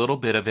play a little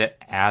bit of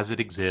it as it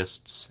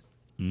exists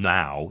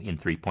now in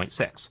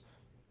 3.6.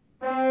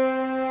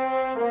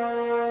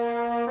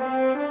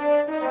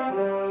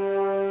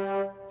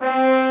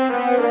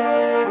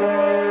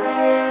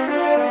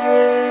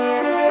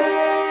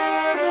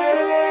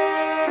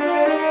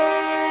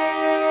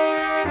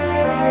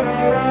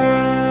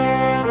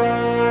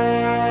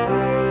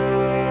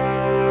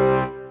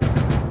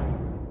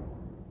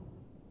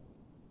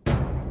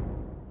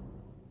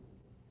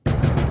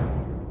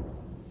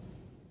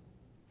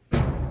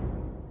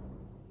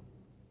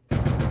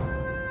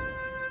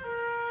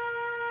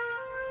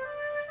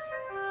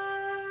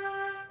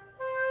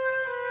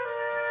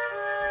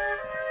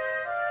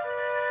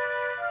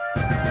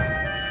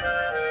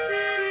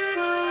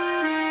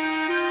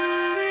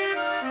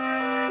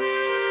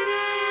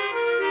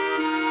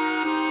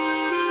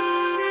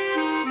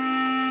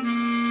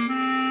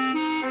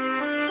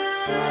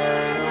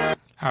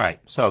 All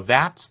right, so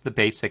that's the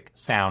basic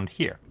sound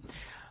here.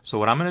 So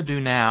what I'm going to do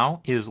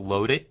now is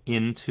load it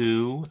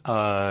into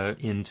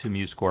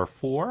MuseScore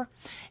 4,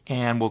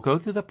 and we'll go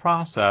through the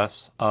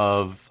process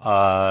of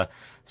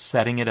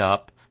setting it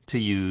up to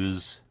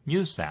use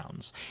Muse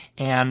Sounds.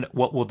 And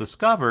what we'll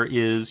discover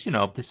is,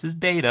 this is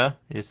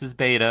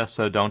beta,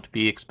 so don't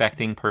be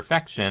expecting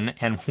perfection.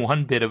 And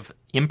one bit of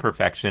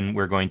imperfection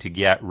we're going to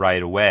get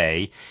right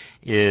away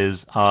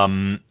is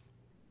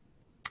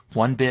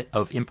one bit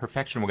of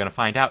imperfection we're going to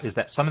find out is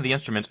that some of the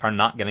instruments are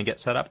not going to get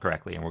set up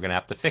correctly, and we're going to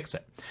have to fix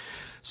it.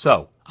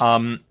 So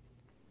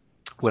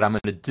what I'm going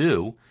to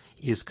do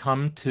is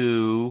come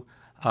to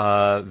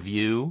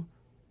View,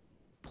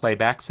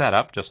 Playback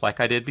Setup, just like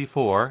I did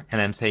before,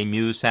 and then say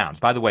Muse Sounds.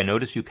 By the way,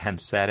 notice you can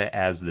set it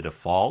as the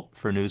default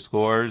for new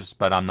scores,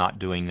 but I'm not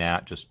doing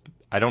that.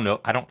 I don't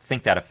know. I don't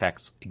think that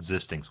affects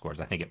existing scores.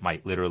 I think it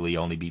might literally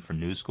only be for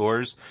new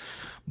scores.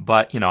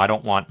 But, I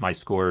don't want my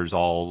scores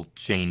all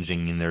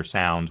changing in their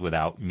sounds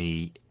without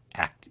me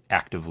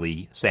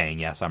actively saying,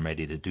 yes, I'm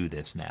ready to do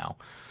this now.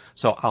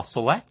 So I'll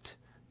select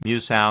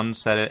Muse Sounds,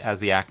 set it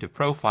as the active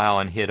profile,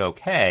 and hit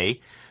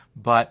OK.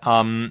 But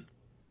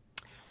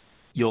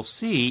you'll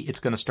see it's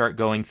going to start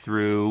going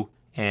through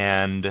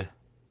and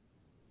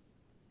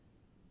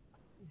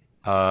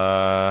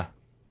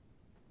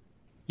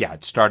yeah,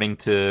 it's starting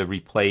to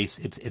replace,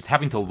 it's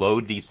having to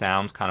load these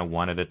sounds kind of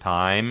one at a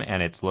time,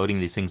 and it's loading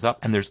these things up.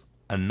 And there's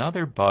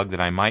another bug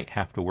that I might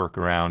have to work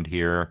around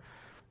here.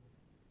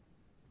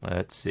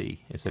 Let's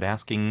see, is it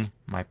asking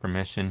my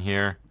permission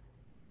here?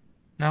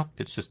 No,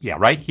 it's just, yeah,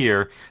 right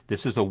here,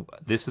 this is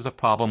a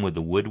problem with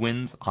the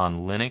woodwinds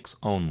on Linux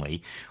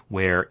only,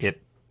 where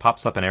it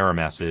pops up an error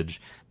message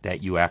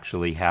that you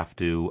actually have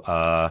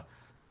to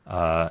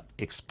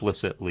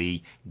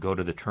explicitly go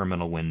to the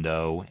terminal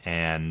window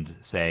and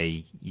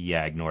say,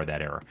 yeah, ignore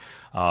that error.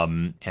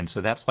 And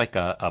so that's like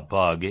a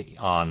bug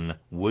on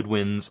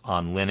woodwinds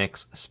on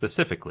Linux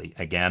specifically.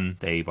 Again,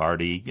 they've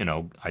already,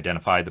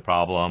 identified the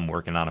problem,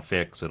 working on a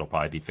fix. It'll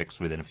probably be fixed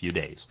within a few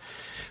days.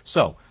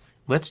 So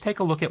let's take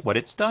a look at what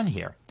it's done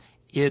here.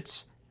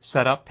 It's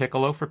set up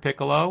piccolo for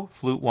piccolo,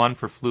 flute 1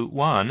 for flute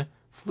 1.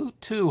 Flute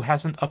 2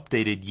 hasn't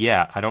updated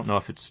yet. I don't know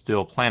if it's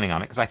still planning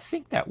on it, because I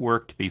think that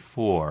worked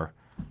before.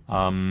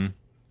 I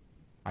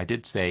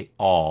did say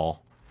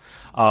all.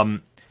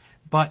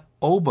 But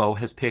oboe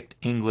has picked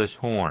English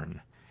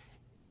horn.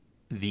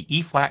 The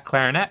E-flat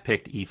clarinet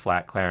picked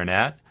E-flat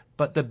clarinet,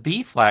 but the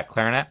B-flat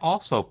clarinet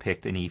also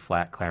picked an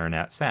E-flat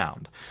clarinet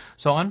sound.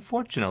 So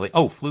unfortunately,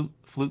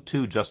 flute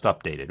 2 just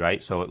updated,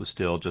 right? So it was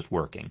still just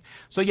working.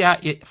 So yeah,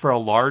 for a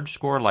large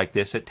score like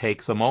this, it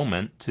takes a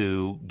moment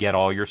to get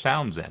all your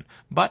sounds in.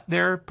 But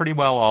they're pretty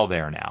well all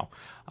there now.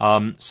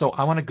 So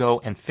I want to go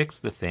and fix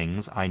the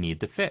things I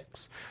need to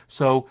fix.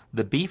 So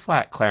the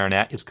B-flat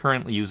clarinet is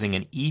currently using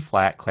an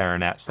E-flat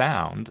clarinet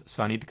sound.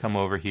 So I need to come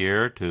over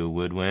here to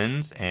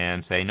woodwinds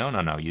and say,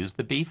 no, use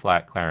the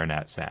B-flat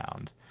clarinet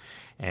sound.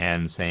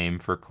 And same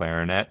for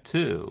clarinet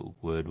 2,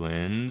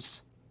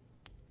 woodwinds,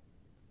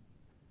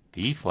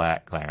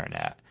 B-flat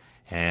clarinet.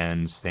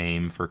 And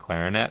same for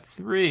clarinet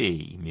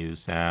 3, Muse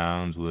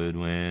Sounds,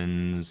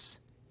 woodwinds,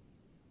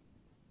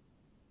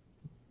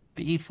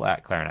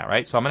 B-flat clarinet,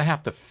 right? So I'm going to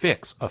have to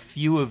fix a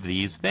few of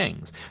these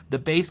things. The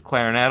bass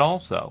clarinet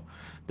also.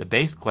 The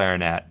bass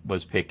clarinet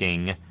was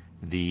picking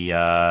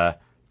the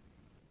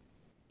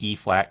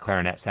E-flat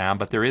clarinet sound,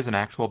 but there is an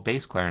actual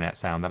bass clarinet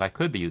sound that I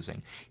could be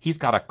using. He's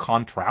got a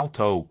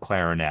contralto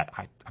clarinet.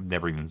 I've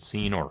never even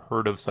seen or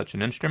heard of such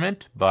an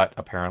instrument, but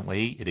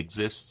apparently it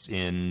exists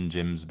in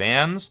Jim's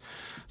bands.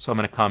 So I'm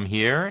going to come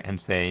here and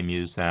say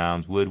Muse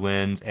Sounds,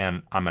 woodwinds,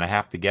 and I'm going to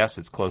have to guess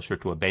it's closer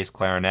to a bass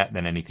clarinet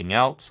than anything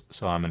else,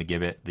 so I'm going to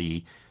give it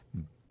the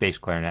bass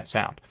clarinet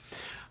sound.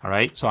 All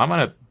right, so I'm going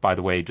to, by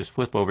the way, just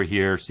flip over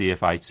here, see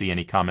if I see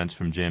any comments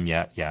from Jim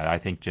yet. Yeah, I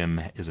think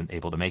Jim isn't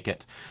able to make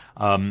it.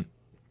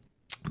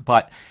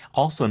 But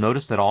also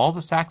notice that all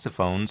the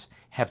saxophones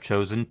have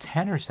chosen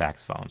tenor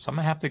saxophones. So I'm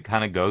going to have to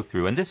kind of go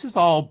through, and this is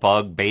all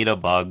beta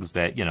bugs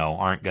that,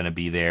 aren't going to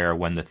be there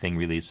when the thing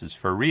releases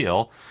for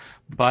real,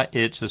 but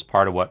it's just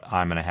part of what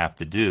I'm going to have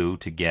to do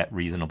to get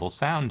reasonable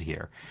sound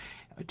here.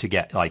 to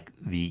get like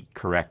the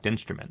correct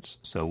instruments.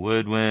 So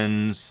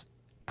woodwinds,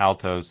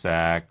 alto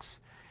sax,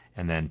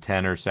 and then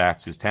tenor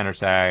sax is tenor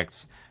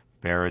sax.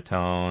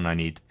 Baritone, I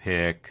need to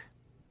pick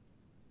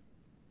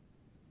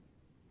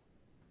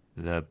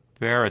the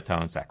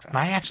baritone sax. And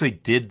I actually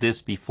did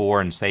this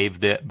before and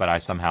saved it, but I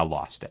somehow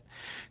lost it.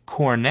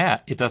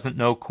 Cornet, it doesn't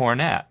know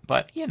cornet,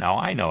 but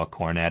I know a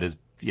cornet is,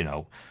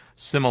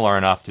 similar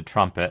enough to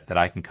trumpet that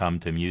I can come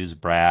to Muse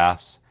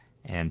Brass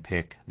and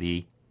pick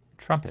the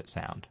trumpet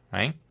sound,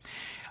 right?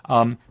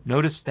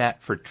 Notice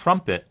that for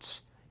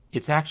trumpets,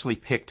 it's actually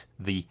picked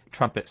the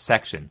trumpet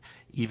section.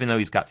 Even though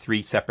he's got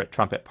 3 separate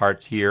trumpet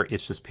parts here,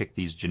 it's just picked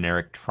these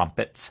generic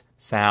trumpets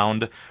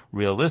sound.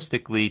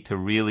 Realistically, to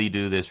really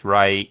do this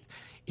right,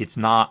 it's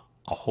not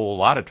a whole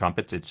lot of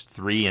trumpets. It's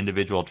 3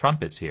 individual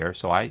trumpets here,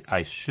 so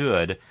I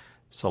should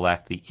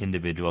select the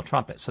individual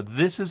trumpet. So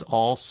this is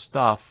all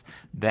stuff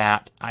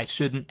that I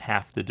shouldn't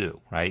have to do,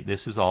 right?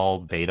 This is all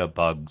beta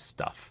bug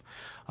stuff.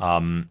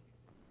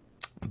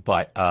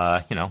 But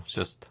it's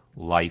just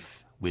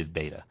life with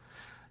beta.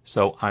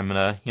 So I'm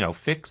going to,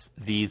 fix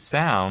these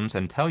sounds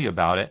and tell you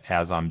about it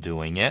as I'm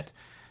doing it.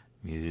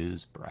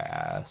 Muse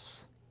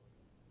Brass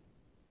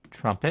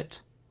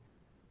Trumpet,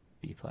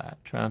 B flat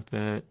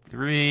trumpet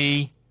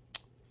 3,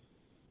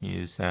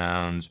 Muse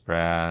Sounds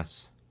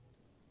Brass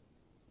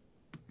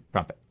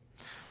Trumpet.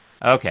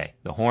 Okay,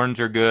 the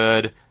horns are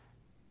good.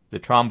 The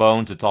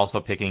trombones, it's also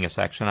picking a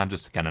section. I'm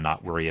just going to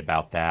not worry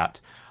about that.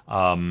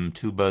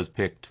 Tuba's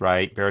picked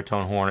right.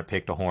 Baritone horn, it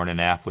picked a horn in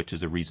F, which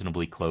is a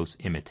reasonably close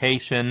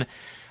imitation.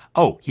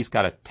 Oh, he's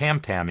got a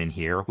tam-tam in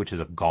here, which is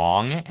a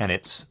gong, and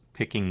it's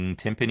picking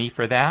timpani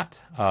for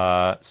that.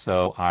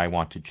 So I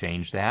want to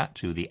change that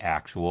to the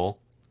actual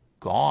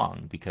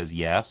gong, because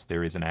yes,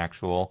 there is an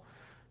actual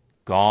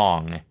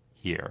gong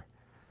here.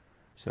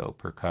 So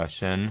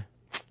percussion,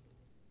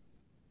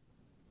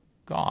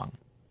 gong.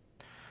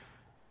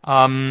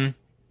 And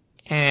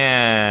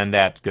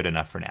that's good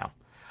enough for now.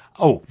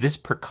 Oh, this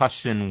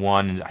percussion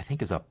one I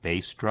think is a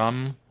bass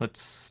drum.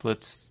 Let's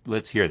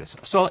hear this.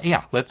 So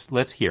yeah,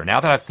 let's hear. Now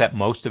that I've set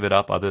most of it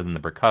up other than the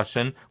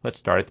percussion, let's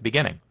start at the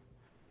beginning.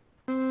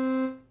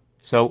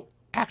 So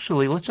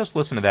actually, let's just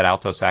listen to that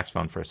alto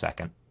saxophone for a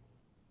second.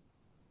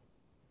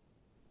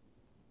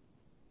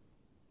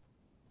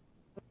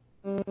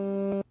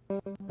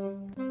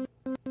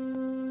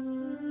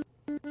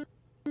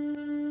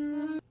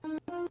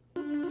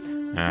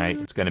 All right,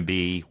 it's going to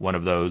be one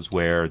of those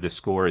where the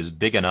score is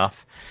big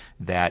enough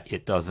that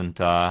it doesn't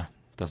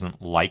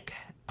like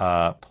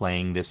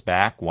playing this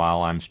back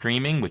while I'm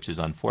streaming, which is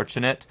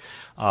unfortunate.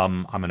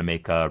 I'm going to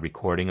make a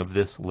recording of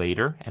this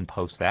later and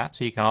post that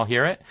so you can all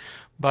hear it.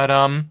 But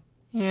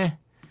yeah,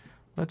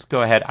 let's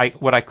go ahead.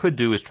 What I could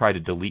do is try to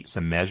delete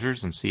some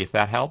measures and see if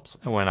that helps.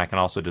 And I can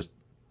also just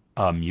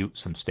mute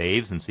some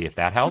staves and see if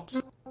that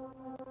helps.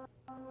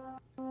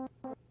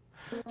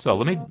 So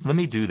let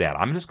me do that.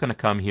 I'm just going to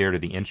come here to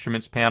the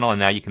instruments panel, and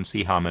now you can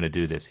see how I'm going to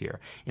do this here.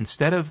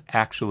 Instead of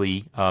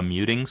actually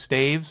muting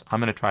staves,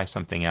 I'm going to try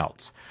something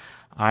else.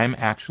 I'm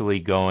actually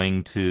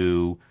going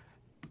to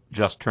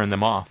just turn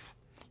them off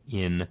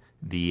in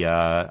the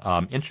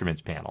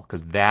instruments panel,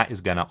 because that is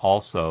going to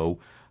also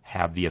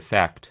have the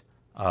effect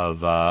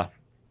of... so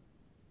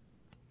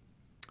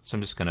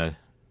I'm just going to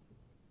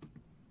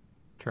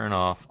turn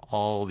off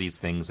all these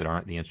things that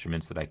aren't the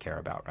instruments that I care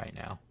about right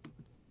now.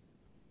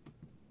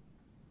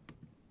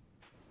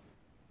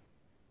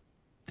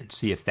 And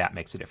see if that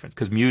makes a difference,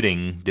 because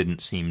muting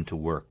didn't seem to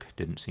work,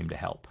 didn't seem to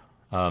help.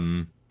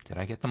 Did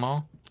I get them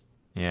all?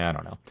 Yeah, I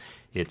don't know.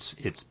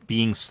 It's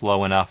being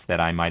slow enough that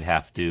I might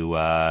have to...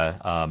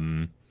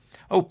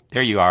 oh,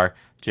 there you are,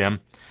 Jim.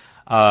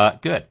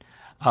 Good.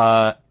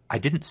 I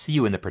didn't see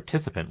you in the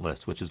participant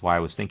list, which is why I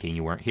was thinking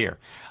you weren't here.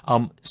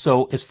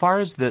 So as far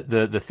as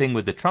the thing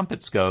with the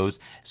trumpets goes,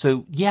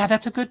 so yeah,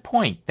 that's a good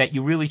point, that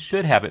you really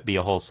should have it be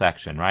a whole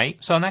section, right?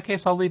 So in that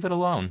case, I'll leave it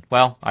alone.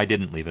 Well, I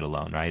didn't leave it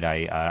alone, right?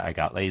 I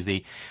got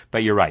lazy.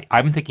 But you're right.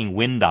 I'm thinking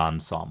wind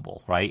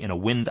ensemble, right? In a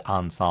wind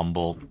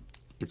ensemble,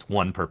 it's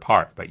one per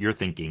part. But you're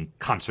thinking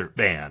concert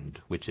band,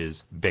 which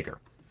is bigger.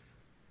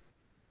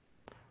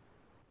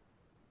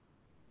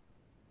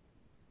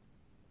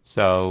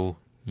 So...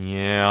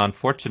 yeah,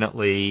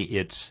 unfortunately,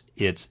 it's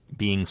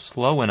being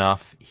slow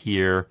enough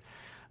here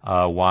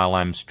while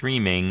I'm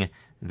streaming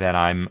that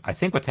I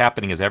think what's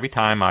happening is every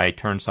time I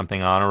turn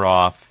something on or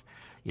off,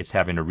 it's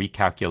having to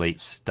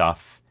recalculate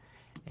stuff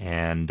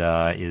and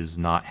is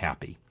not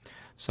happy.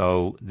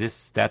 So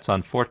that's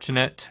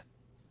unfortunate,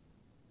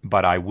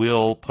 but I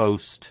will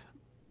post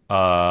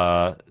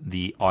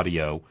the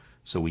audio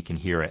so we can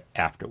hear it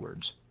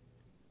afterwards.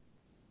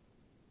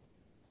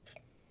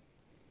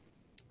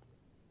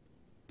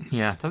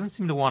 Yeah, it doesn't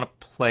seem to want to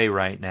play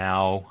right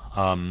now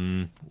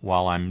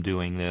while I'm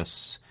doing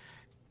this.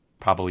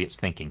 Probably it's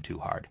thinking too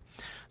hard.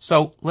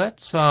 So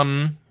let's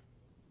regroup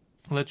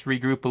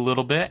a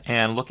little bit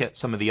and look at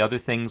some of the other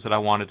things that I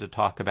wanted to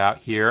talk about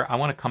here. I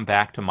want to come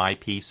back to my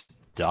piece,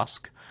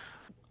 Dusk.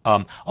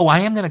 I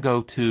am going to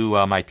go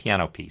to my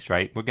piano piece,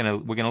 right? We're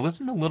gonna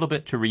listen a little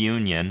bit to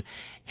Reunion,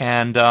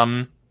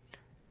 and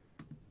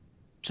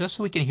just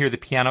so we can hear the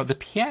piano. The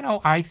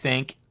piano, I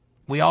think,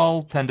 we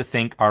all tend to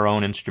think our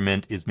own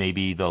instrument is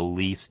maybe the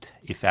least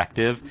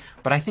effective,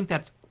 but I think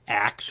that's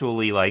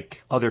actually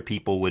like other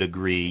people would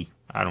agree.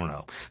 I don't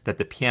know that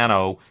the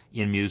piano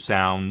in Muse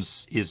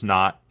Sounds is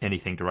not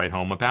anything to write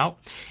home about,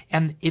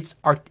 and it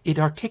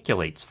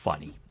articulates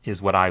funny,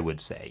 is what I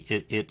would say.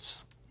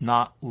 It's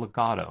not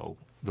legato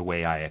the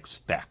way I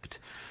expect.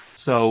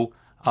 So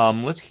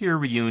let's hear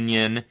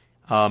Reunion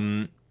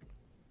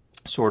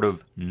sort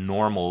of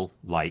normal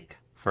like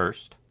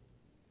first.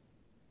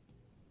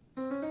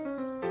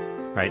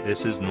 Right,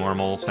 this is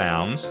normal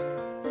sounds.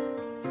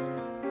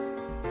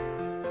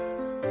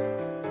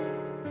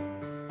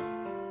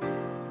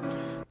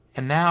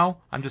 And now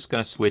I'm just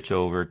going to switch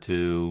over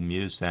to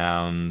Muse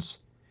Sounds,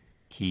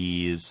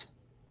 keys,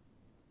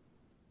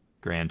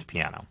 grand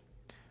piano.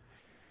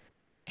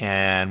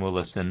 And we'll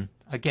listen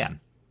again.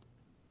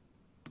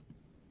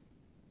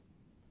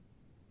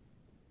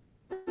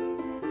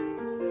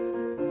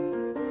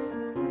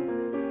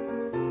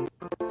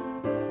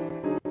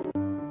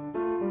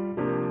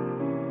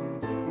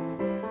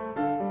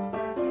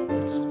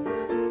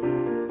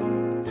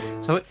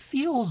 So it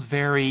feels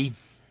very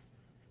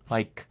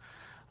like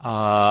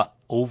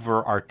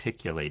over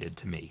articulated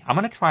to me. I'm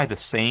going to try the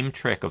same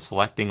trick of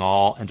selecting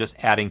all and just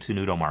adding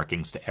tenuto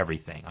markings to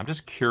everything. I'm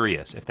just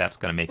curious if that's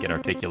going to make it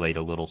articulate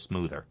a little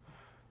smoother.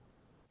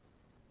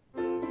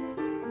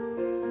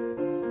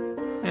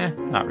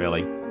 Not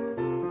really.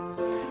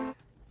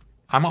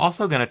 I'm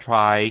also going to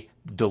try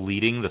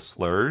deleting the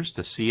slurs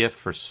to see if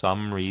for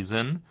some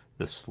reason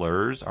the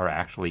slurs are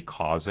actually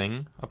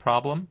causing a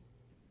problem.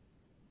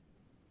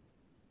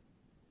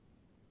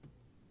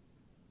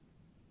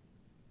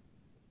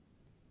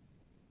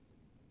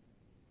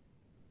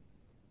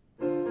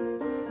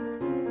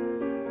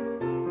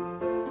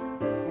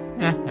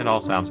 It all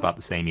sounds about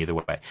the same either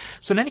way.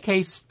 So in any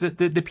case,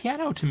 the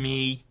piano to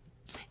me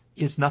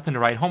is nothing to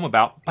write home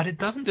about, but it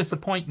doesn't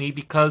disappoint me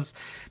because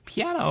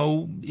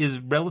piano is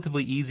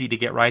relatively easy to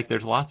get right.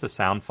 There's lots of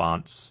sound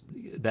fonts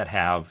that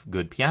have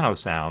good piano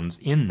sounds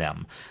in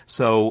them.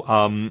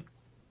 So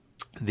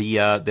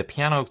the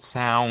piano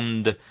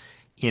sound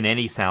in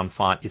any sound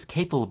font is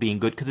capable of being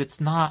good because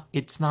it's not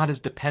as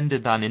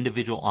dependent on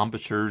individual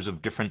embouchures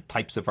of different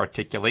types of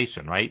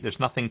articulation, right? There's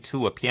nothing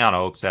to a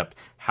piano except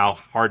how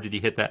hard did you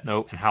hit that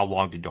note and how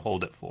long did you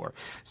hold it for.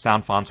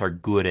 Sound fonts are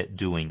good at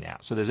doing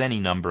that. So there's any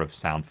number of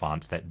sound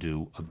fonts that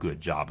do a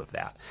good job of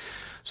that.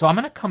 So I'm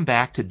going to come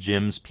back to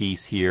Jim's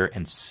piece here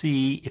and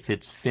see if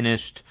it's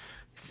finished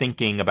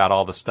thinking about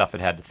all the stuff it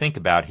had to think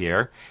about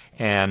here,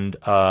 and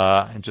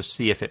just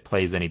see if it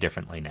plays any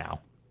differently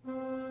now.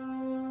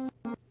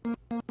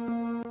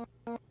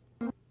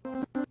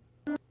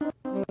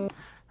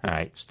 All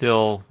right,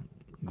 still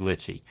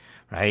glitchy,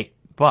 right?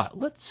 But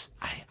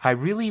I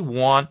really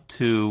want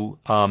to,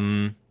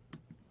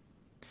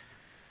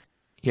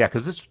 yeah,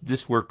 because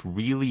this worked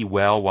really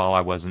well while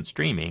I wasn't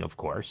streaming, of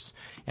course,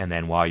 and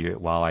then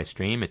while I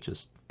stream, it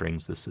just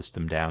brings the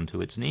system down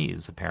to its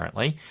knees,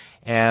 apparently.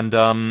 And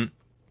what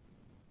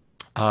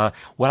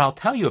I'll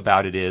tell you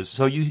about it is,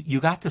 so you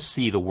got to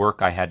see the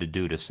work I had to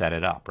do to set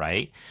it up,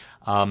 right?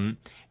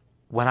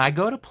 When I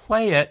go to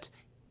play it,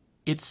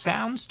 it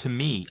sounds to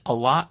me a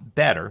lot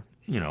better.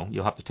 You know,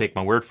 you'll have to take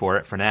my word for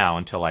it for now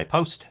until I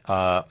post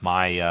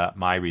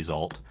my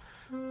result.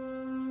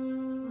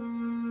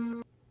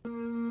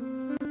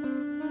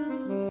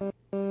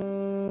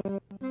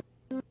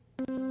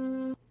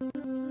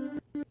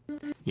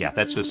 Yeah,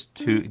 that's just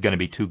going to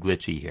be too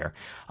glitchy here.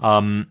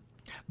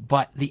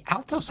 But the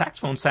alto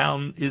saxophone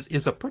sound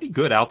is a pretty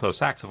good alto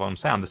saxophone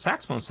sound. The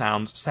saxophone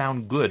sounds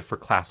sound good for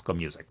classical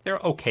music. They're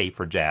okay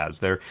for jazz.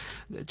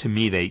 To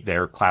me,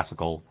 they're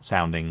classical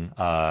sounding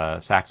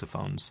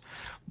saxophones.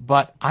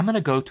 But I'm going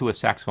to go to a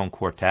saxophone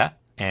quartet,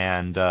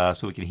 and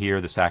so we can hear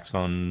the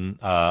saxophone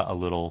a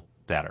little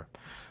better.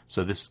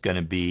 So this is going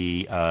to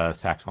be a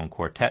saxophone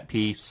quartet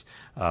piece.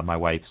 My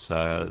wife's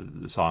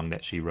song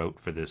that she wrote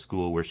for the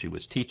school where she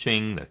was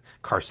teaching, the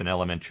Carson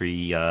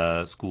Elementary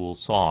School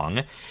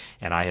song,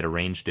 and I had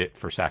arranged it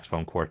for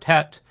saxophone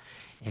quartet.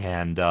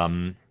 And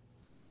I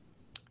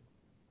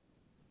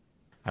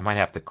might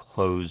have to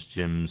close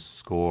Jim's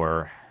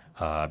score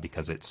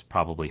because it's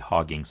probably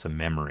hogging some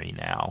memory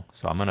now.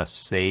 So I'm going to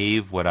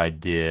save what I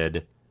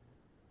did.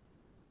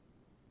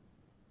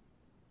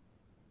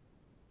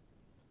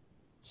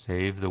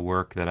 Save the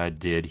work that I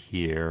did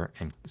here,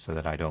 and so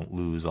that I don't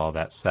lose all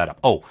that setup.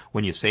 Oh,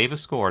 when you save a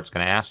score, it's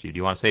going to ask you, do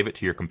you want to save it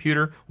to your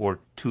computer or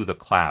to the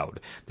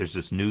cloud? There's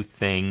this new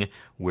thing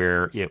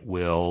where it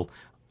will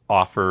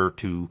offer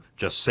to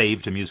just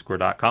save to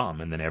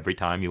MuseScore.com, and then every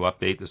time you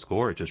update the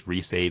score, it just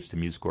resaves to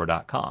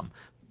MuseScore.com.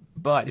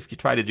 But if you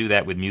try to do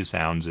that with Muse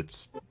Sounds,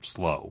 it's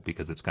slow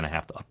because it's going to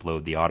have to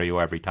upload the audio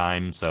every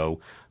time, so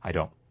I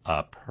don't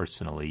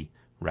personally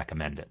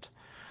recommend it.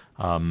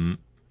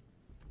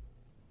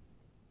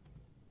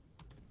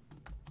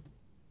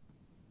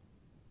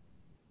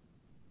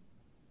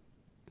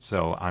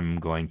 So I'm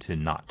going to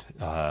not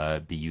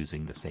be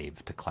using the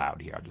save to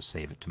cloud here. I'll just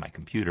save it to my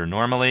computer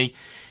normally.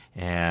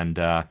 And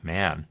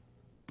man,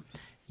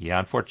 Yeah,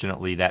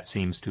 unfortunately, that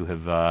seems to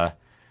have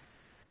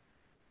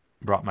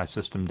brought my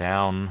system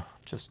down.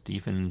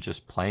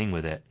 Just playing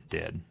with it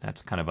did.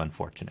 That's kind of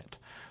unfortunate.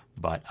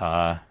 But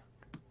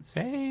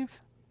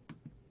save.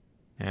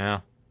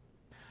 Yeah.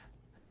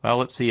 Well,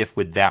 let's see if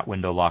with that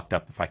window locked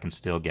up, if I can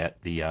still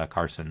get the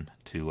Carson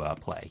to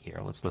play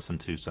here. Let's listen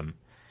to some.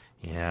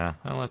 Yeah,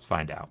 well, let's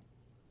find out.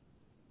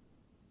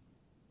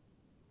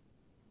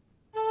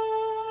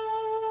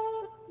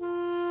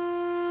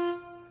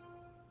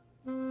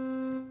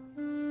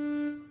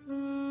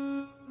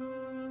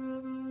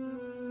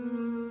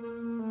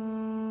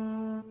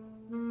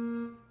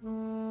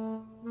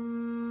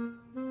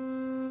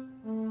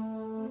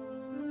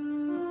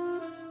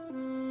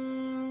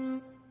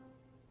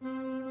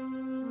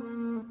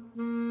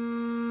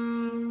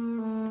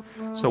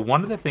 So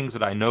one of the things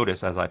that I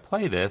notice as I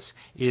play this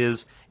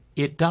is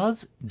it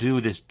does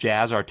do this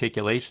jazz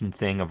articulation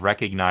thing of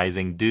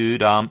recognizing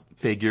do-dum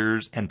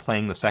figures and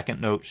playing the second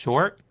note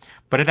short,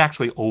 but it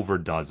actually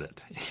overdoes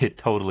it. It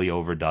totally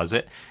overdoes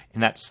it.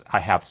 And that's,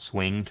 I have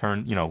swing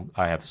turn,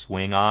 I have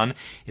swing on.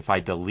 If I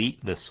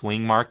delete the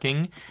swing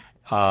marking,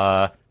 it's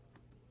a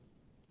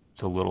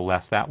little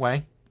less that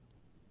way.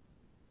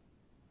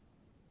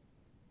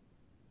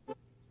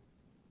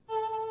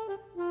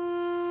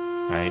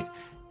 Right?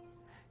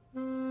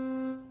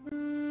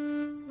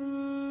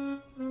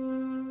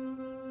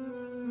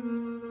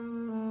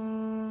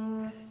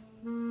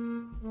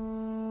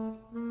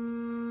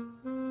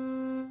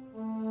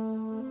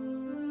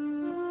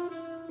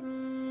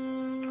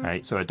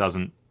 Right? So it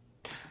doesn't.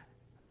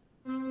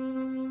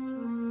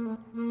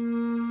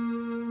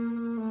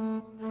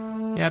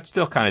 Yeah, it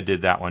still kind of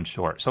did that one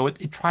short. So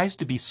it tries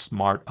to be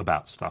smart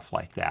about stuff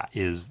like that,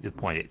 is the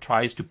point. It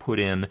tries to put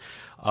in,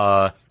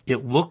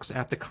 it looks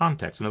at the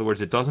context. In other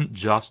words, it doesn't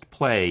just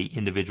play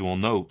individual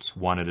notes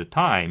one at a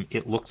time.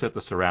 It looks at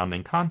the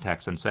surrounding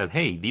context and says,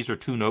 hey, these are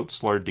two notes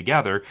slurred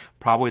together.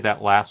 Probably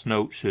that last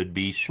note should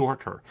be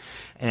shorter.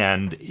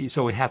 And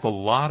so it has a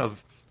lot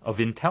of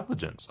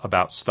intelligence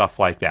about stuff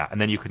like that. And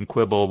then you can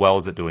quibble, well,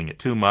 is it doing it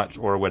too much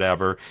or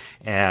whatever?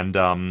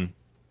 And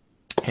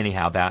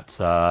anyhow, that's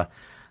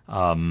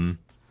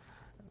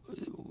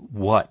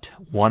what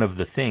one of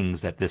the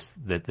things that this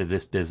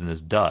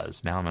business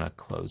does. Now I'm going to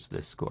close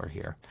this score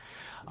here.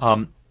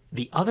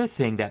 The other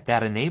thing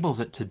that enables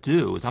it to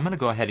do is I'm going to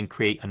go ahead and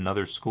create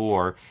another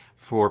score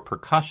for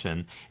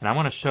percussion, and I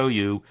want to show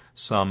you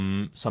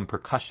some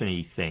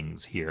percussion-y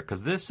things here,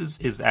 because this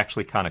is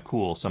actually kind of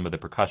cool, some of the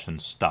percussion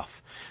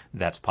stuff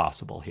that's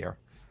possible here.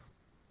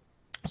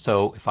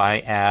 So if I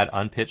add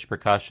unpitched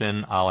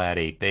percussion, I'll add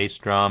a bass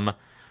drum,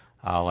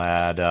 I'll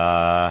add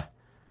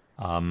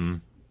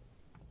tam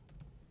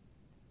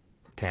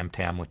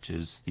tam, which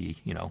is the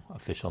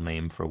official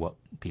name for what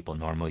people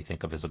normally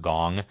think of as a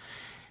gong,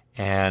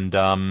 and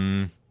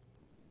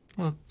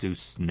we'll do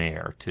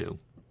snare too.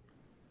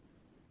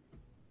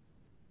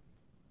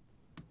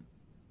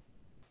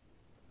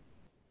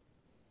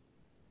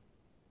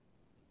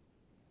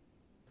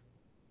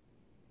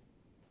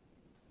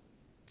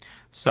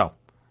 So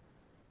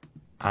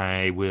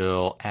I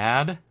will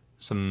add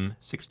some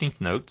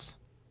 16th notes.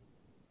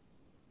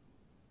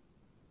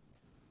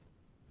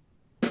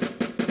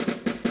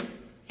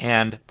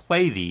 And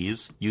play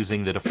these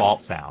using the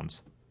default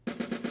sounds.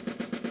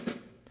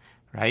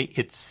 Right?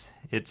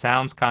 It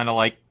sounds kind of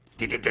like,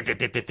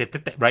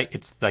 right?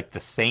 It's like the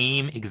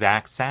same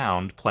exact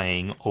sound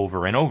playing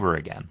over and over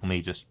again. Let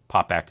me just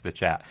pop back to the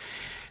chat.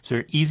 So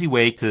an easy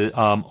way to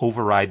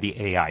override the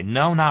AI?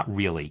 No, not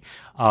really.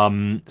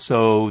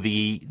 So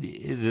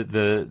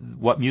the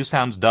what Muse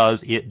Sounds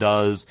does, it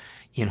does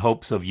in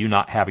hopes of you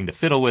not having to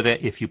fiddle with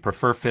it. If you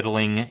prefer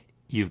fiddling,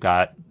 you've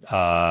got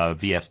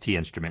VST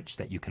instruments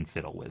that you can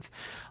fiddle with.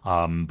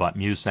 But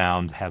Muse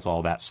Sounds has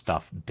all that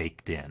stuff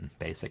baked in,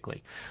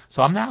 basically.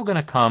 So I'm now going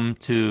to come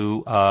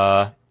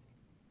to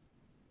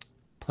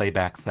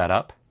playback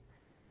setup,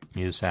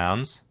 Muse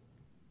Sounds,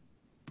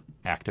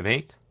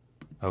 activate,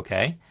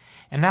 okay.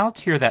 And now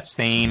let's hear that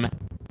same,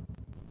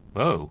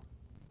 whoa,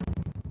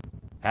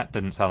 that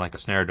didn't sound like a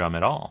snare drum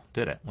at all,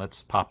 did it?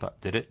 Let's pop up,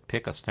 did it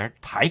pick a snare?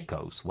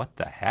 Taikos, what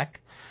the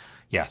heck?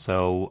 Yeah,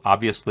 so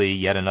obviously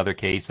yet another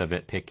case of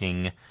it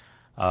picking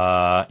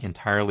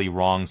entirely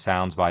wrong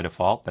sounds by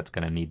default. That's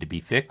going to need to be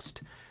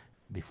fixed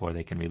before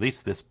they can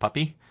release this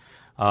puppy.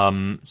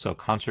 So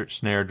concert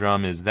snare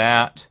drum is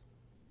that.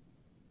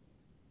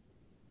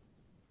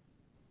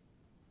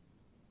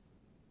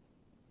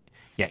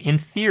 Yeah, in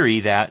theory,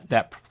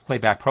 that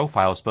playback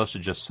profile is supposed to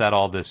just set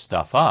all this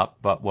stuff up,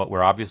 but what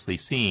we're obviously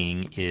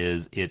seeing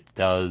is it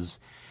does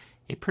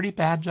a pretty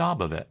bad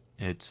job of it.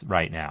 It's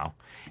right now.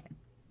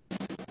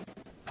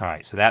 All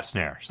right, so that's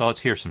snare. So let's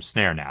hear some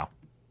snare now.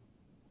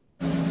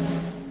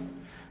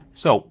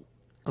 So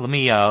let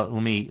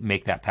me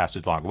make that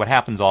passage longer. What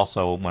happens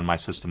also when my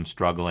system's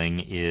struggling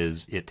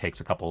is it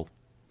takes a couple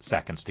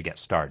seconds to get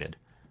started.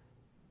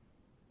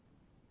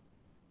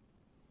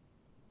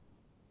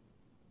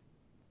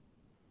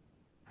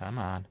 Come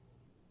on.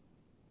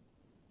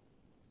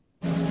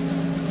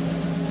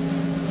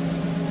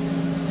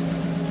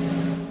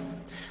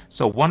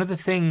 So one of the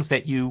things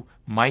that you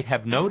might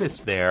have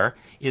noticed there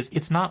is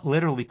it's not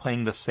literally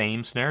playing the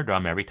same snare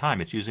drum every time.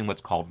 It's using what's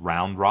called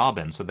round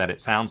robin, so that it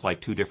sounds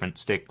like two different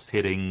sticks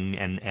hitting,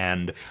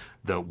 and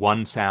the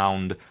one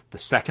sound, the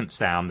second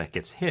sound that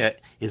gets hit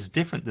is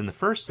different than the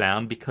first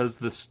sound because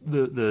the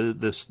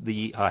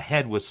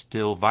head was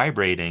still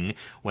vibrating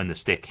when the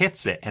stick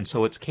hits it, and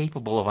so it's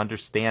capable of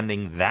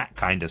understanding that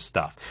kind of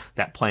stuff.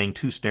 That playing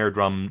two snare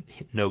drum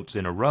notes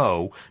in a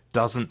row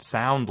doesn't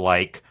sound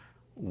like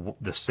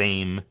the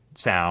same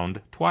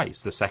sound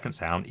twice. The second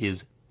sound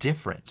is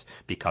different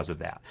because of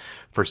that.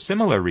 For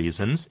similar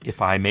reasons,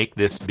 if I make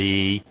this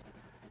be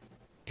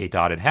a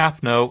dotted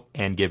half note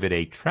and give it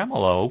a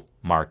tremolo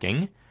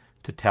marking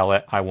to tell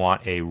it I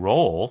want a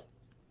roll,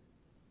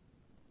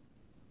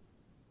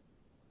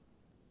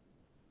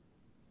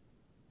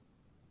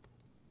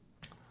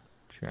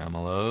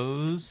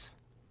 tremolos,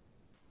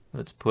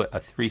 let's put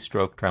a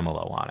 3-stroke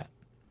tremolo on it.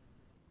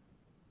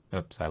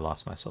 Oops, I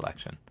lost my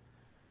selection.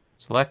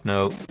 Select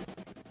note,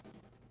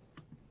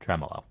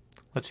 tremolo.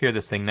 Let's hear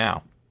this thing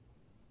now.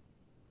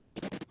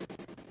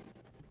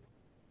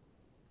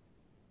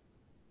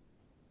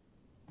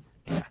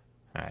 Yeah,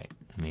 all right.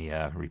 Let me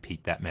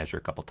repeat that measure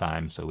a couple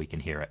times so we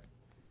can hear it.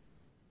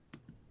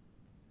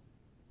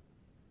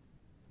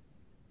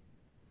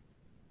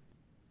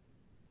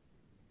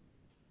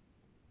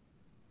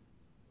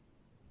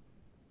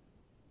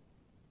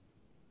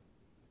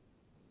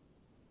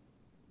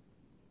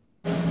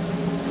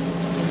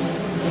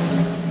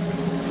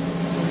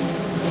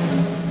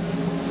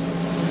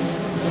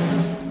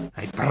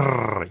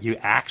 You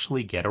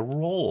actually get a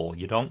roll.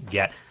 You don't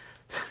get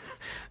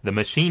the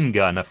machine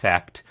gun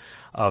effect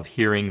of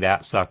hearing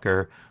that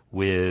sucker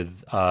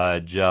with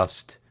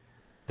just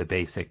the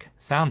basic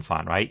sound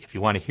font, right? If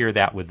you want to hear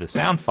that with the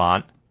sound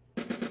font,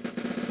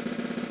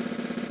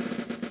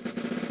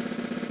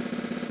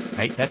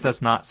 right, that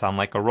does not sound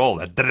like a roll.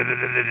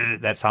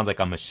 That sounds like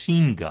a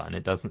machine gun.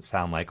 It doesn't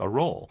sound like a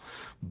roll.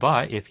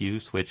 But if you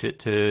switch it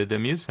to the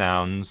Muse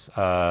Sounds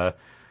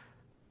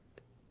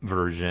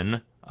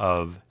version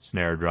of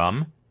snare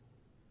drum,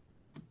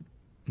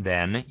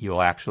 then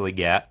you'll actually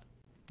get,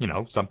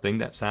 something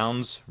that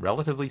sounds,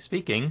 relatively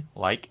speaking,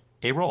 like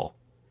a roll.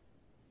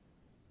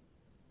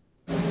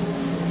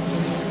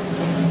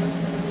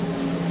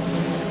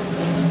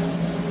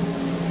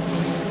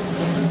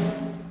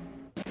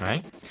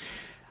 Right?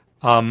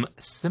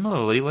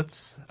 Similarly,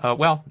 let's,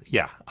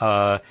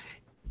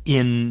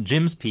 in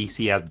Jim's piece,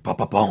 he has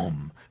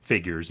ba-ba-boom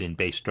figures in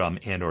bass drum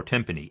and or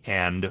timpani.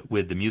 And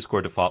with the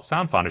MuseScore default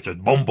sound font, it's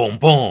just boom, boom,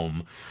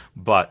 boom.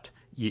 But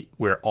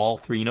where all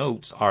three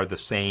notes are the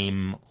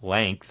same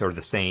length or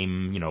the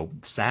same,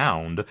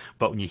 sound,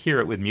 but when you hear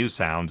it with Muse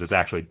Sounds, it's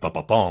actually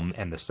ba-ba-boom,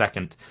 and the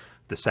second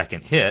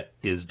hit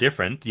is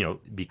different,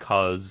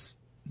 because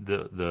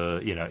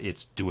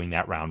it's doing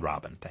that round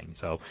robin thing.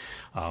 So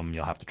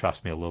you'll have to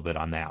trust me a little bit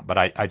on that. But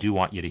I do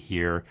want you to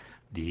hear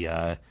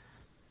the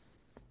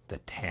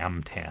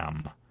tam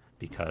tam,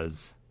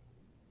 because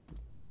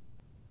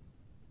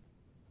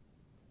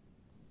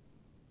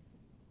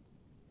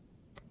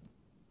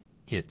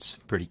it's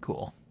pretty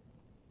cool.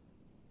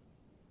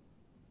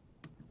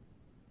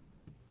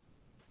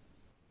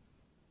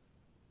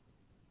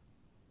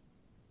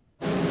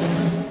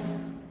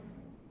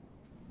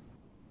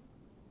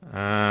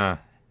 I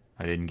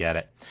didn't get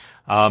it.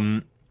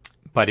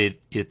 But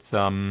it's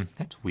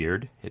that's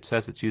weird. It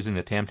says it's using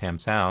the tam tam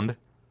sound.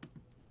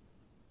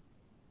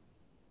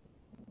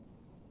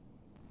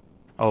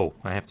 Oh,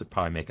 I have to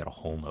probably make it a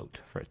whole note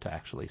for it to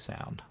actually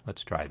sound.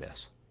 Let's try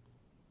this.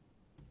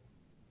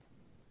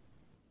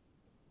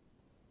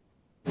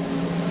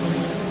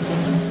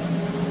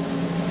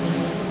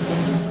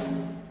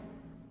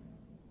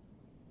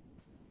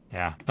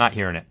 Yeah, not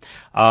hearing it.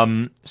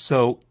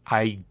 So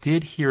I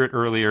did hear it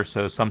earlier,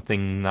 so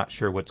something, not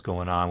sure what's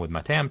going on with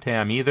my tam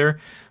tam either,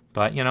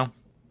 but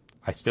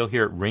I still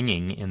hear it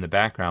ringing in the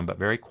background, but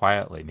very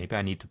quietly. Maybe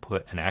I need to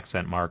put an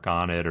accent mark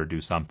on it or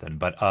do something.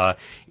 But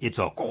it's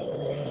a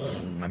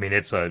gong. I mean,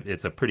 it's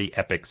a pretty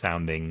epic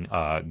sounding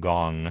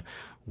gong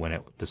when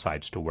it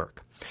decides to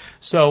work.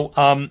 So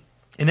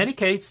in any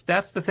case,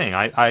 that's the thing.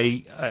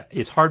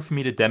 It's hard for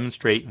me to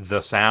demonstrate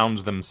the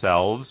sounds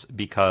themselves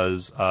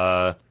because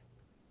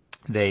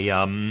they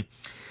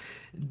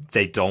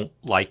don't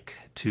like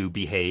to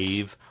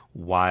behave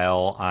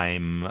while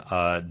I'm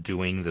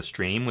doing the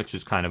stream, which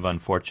is kind of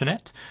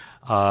unfortunate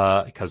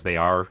because they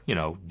are,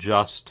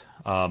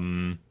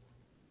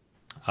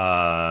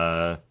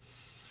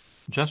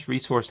 just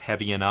resource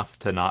heavy enough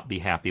to not be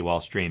happy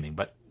while streaming.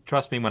 But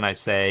trust me when I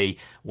say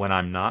when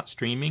I'm not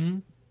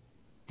streaming,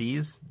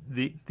 these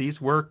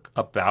work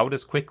about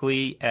as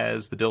quickly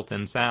as the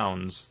built-in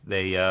sounds.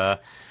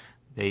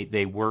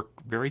 They work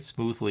very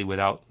smoothly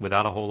without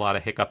a whole lot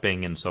of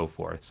hiccuping and so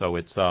forth. So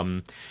it's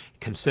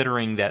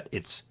considering that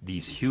it's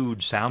these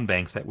huge sound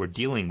banks that we're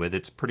dealing with,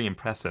 it's pretty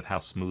impressive how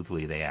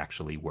smoothly they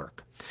actually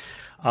work.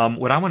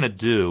 What I want to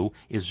do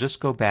is just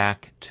go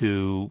back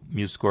to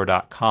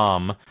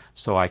MuseScore.com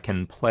so I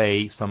can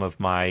play some of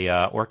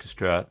my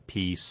orchestra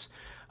piece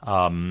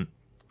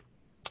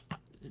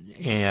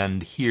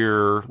and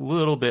hear a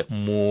little bit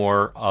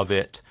more of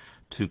it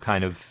to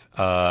kind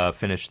of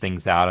finish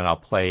things out. And I'll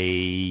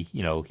play,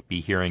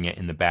 be hearing it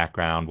in the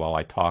background while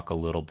I talk a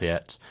little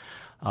bit.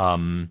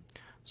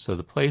 So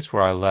the place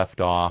where I left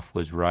off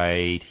was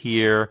right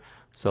here.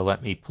 So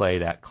let me play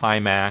that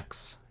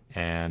climax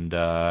and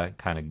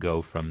kind of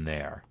go from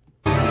there.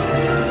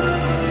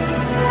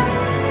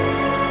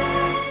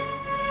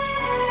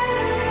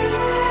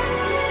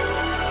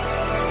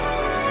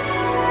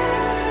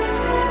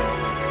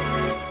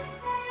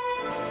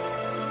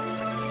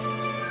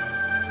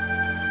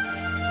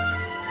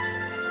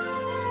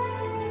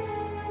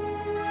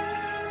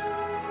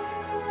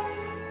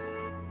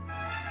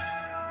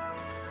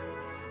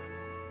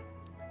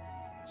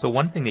 So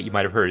one thing that you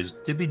might have heard is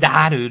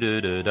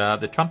da-da-da-da-da.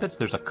 The trumpets,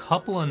 there's a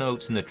couple of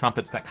notes in the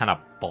trumpets that kind of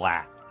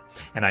flat.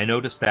 And I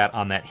noticed that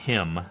on that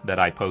hymn that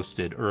I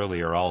posted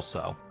earlier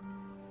also.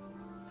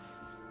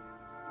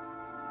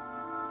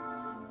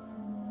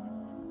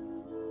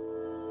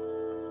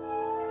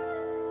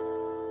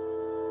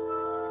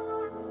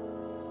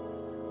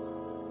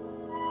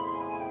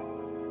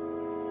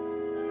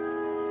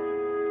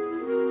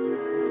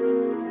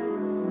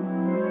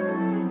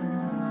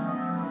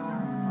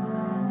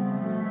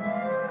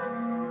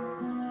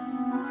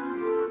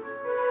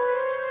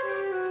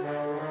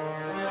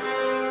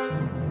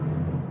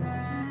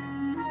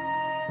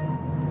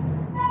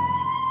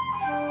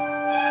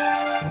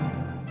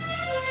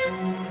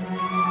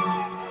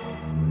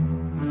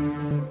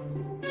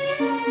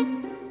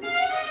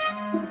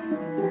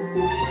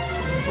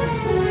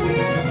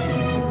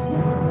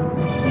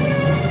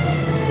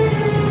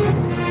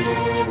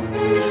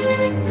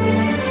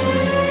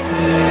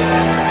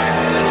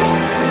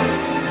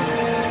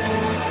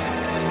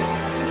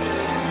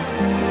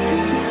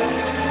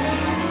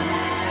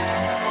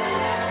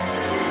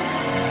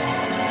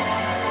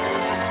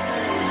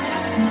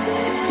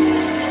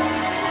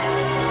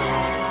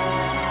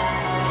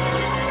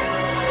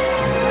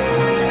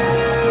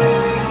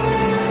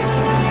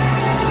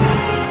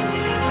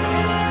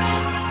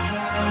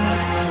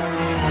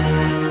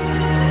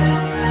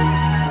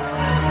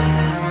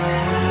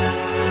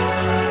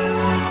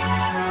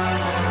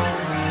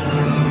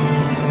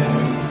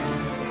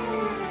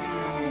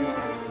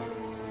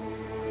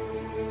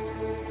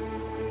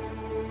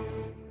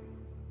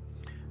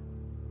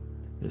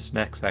 This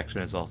next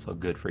section is also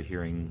good for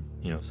hearing,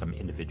 some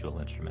individual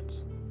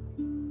instruments.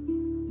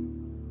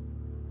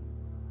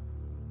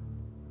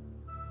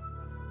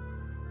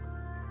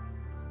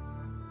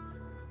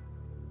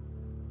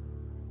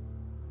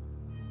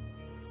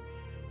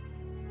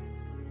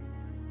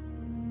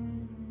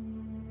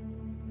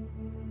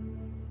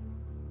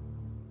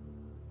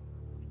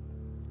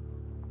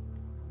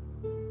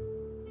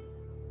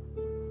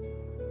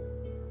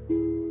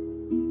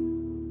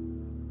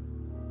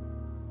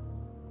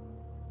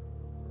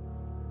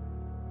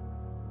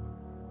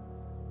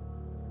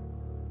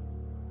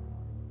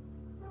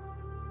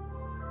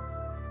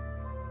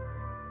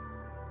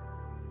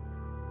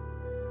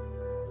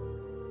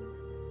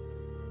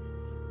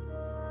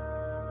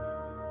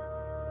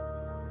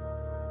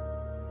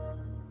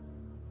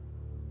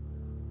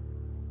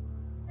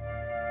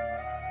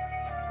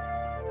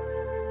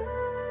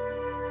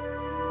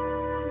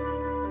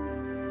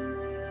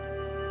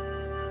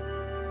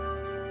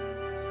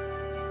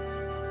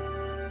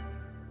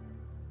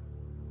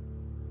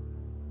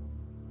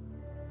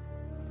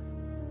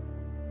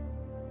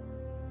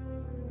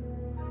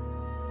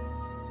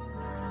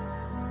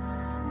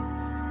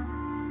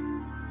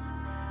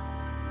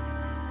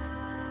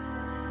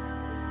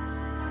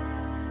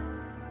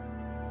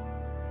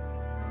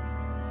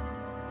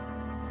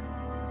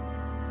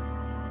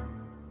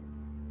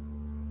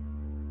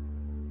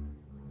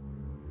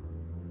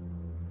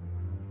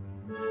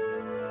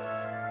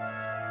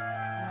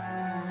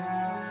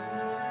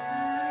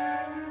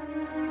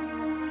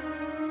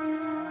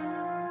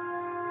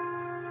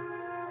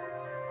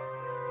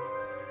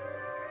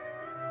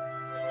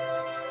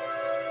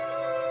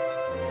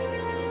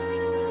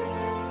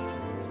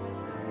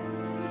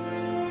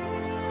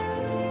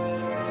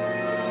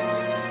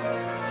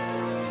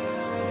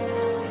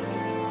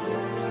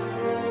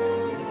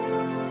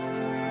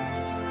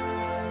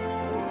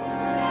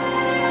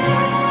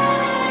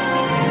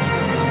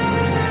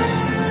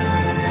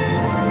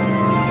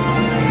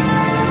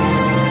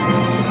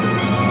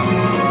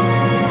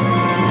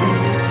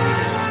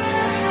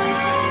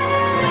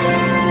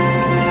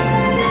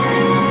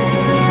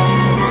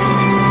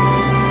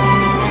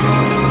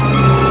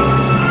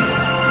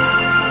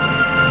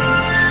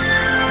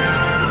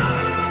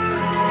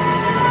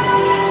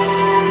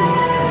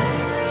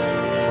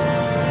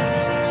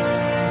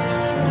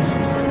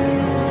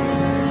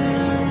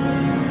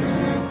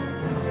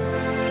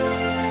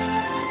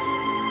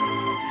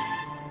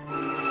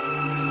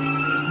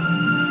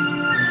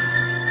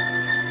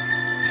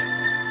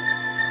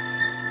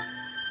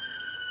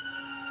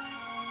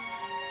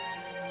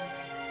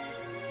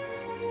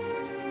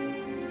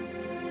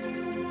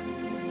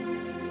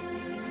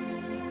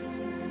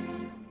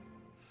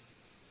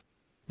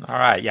 All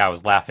right, yeah, I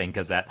was laughing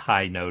because that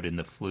high note in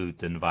the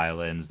flute and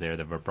violins there,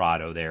 the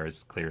vibrato there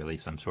is clearly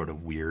some sort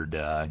of weird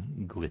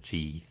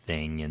glitchy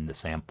thing in the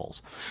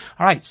samples.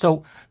 All right,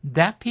 so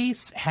that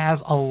piece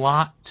has a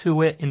lot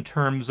to it in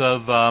terms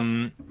of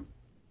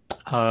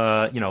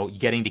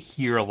getting to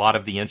hear a lot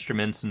of the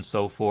instruments and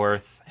so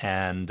forth,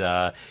 and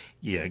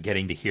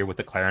getting to hear what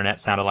the clarinet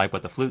sounded like,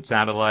 what the flute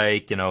sounded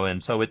like,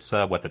 and so it's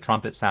what the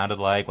trumpet sounded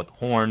like, what the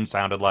horn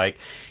sounded like.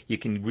 You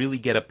can really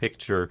get a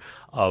picture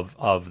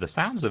of the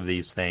sounds of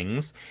these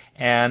things,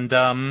 and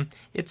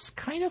it's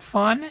kind of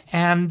fun.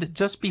 And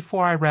just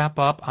before I wrap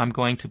up, I'm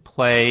going to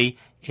play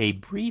a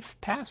brief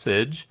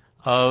passage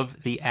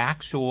of the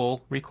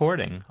actual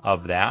recording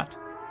of that.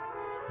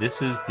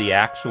 This is the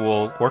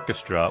actual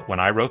orchestra. When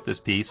I wrote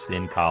this piece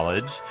in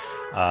college,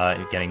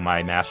 getting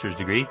my master's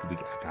degree, we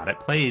got it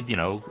played,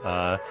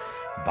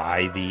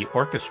 by the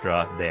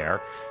orchestra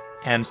there.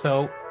 And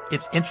so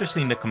it's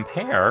interesting to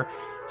compare.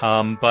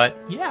 But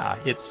yeah,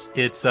 it's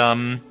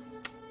a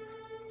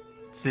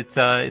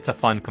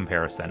fun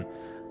comparison.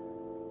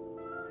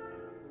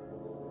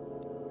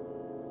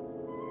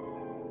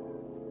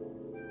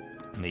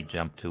 Let me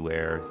jump to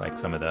where like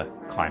some of the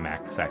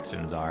climax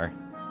sections are.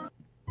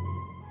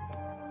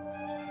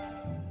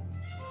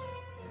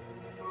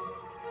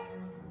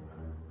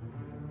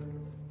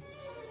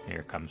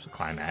 Here comes the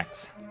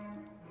climax.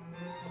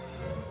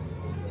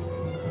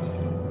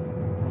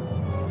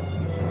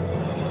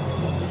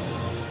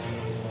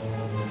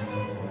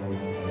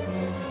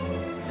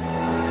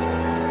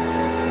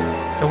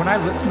 So when I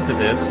listen to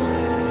this,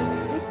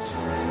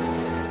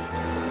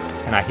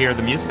 and I hear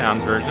the Muse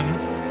Sounds version,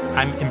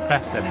 I'm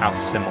impressed at how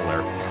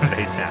similar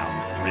they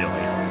sound,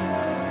 really.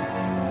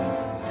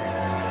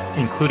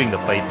 Including the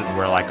places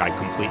where like I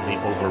completely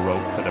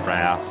overwrote for the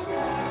brass.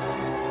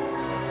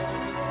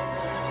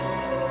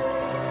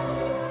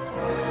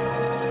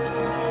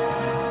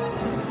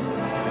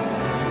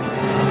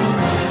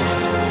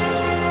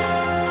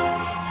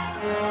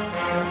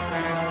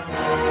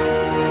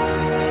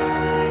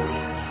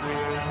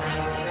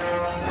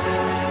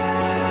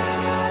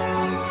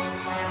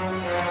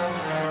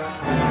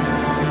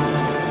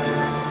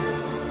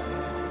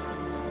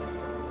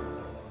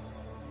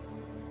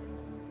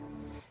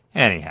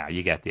 Anyhow,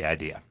 you get the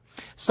idea.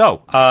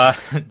 So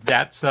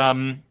that's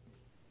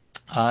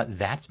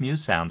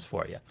Muse Sounds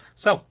for you.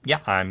 So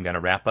yeah, I'm going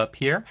to wrap up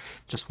here.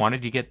 Just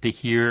wanted you to get to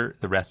hear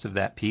the rest of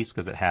that piece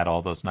because it had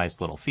all those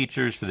nice little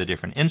features for the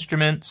different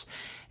instruments.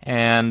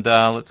 And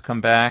let's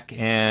come back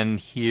and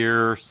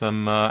hear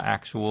some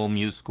actual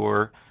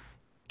MuseScore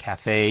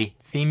Café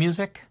theme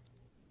music.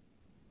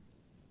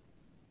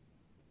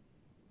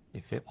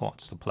 If it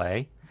wants to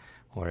play.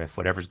 Or if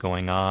whatever's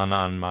going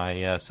on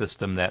my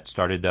system that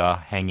started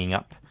hanging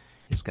up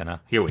is gonna...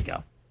 Here we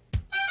go.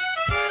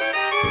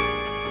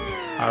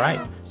 All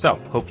right, so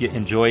hope you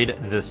enjoyed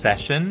the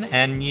session,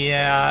 and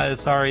yeah,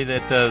 sorry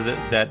that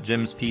that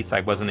Jim's piece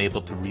I wasn't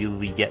able to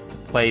really get to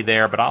play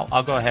there, but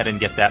I'll go ahead and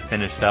get that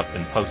finished up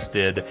and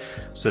posted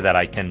so that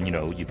I can,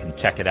 you can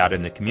check it out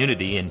in the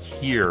community and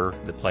hear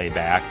the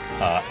playback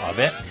of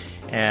it,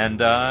 and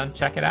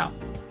check it out.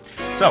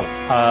 So,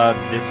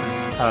 this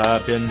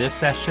has been this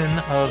session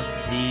of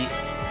the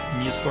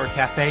MuseScore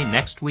Café.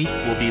 Next week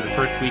will be the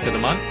first week of the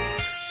month,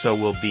 so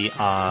we'll be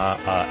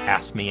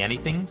Ask Me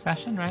Anything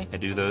session, right? I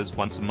do those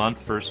once a month.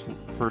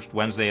 First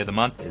Wednesday of the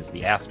month is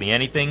the Ask Me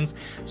Anythings,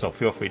 so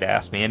feel free to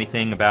ask me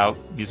anything about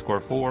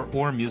MuseScore 4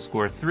 or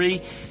MuseScore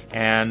 3,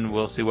 and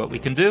we'll see what we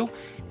can do.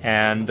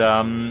 And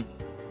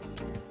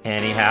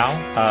anyhow,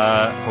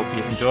 hope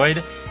you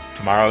enjoyed.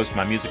 Tomorrow's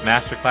my music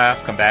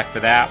masterclass. Come back for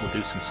that. We'll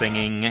do some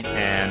singing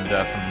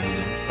and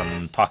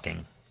some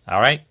talking. All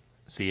right.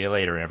 See you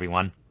later,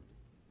 everyone.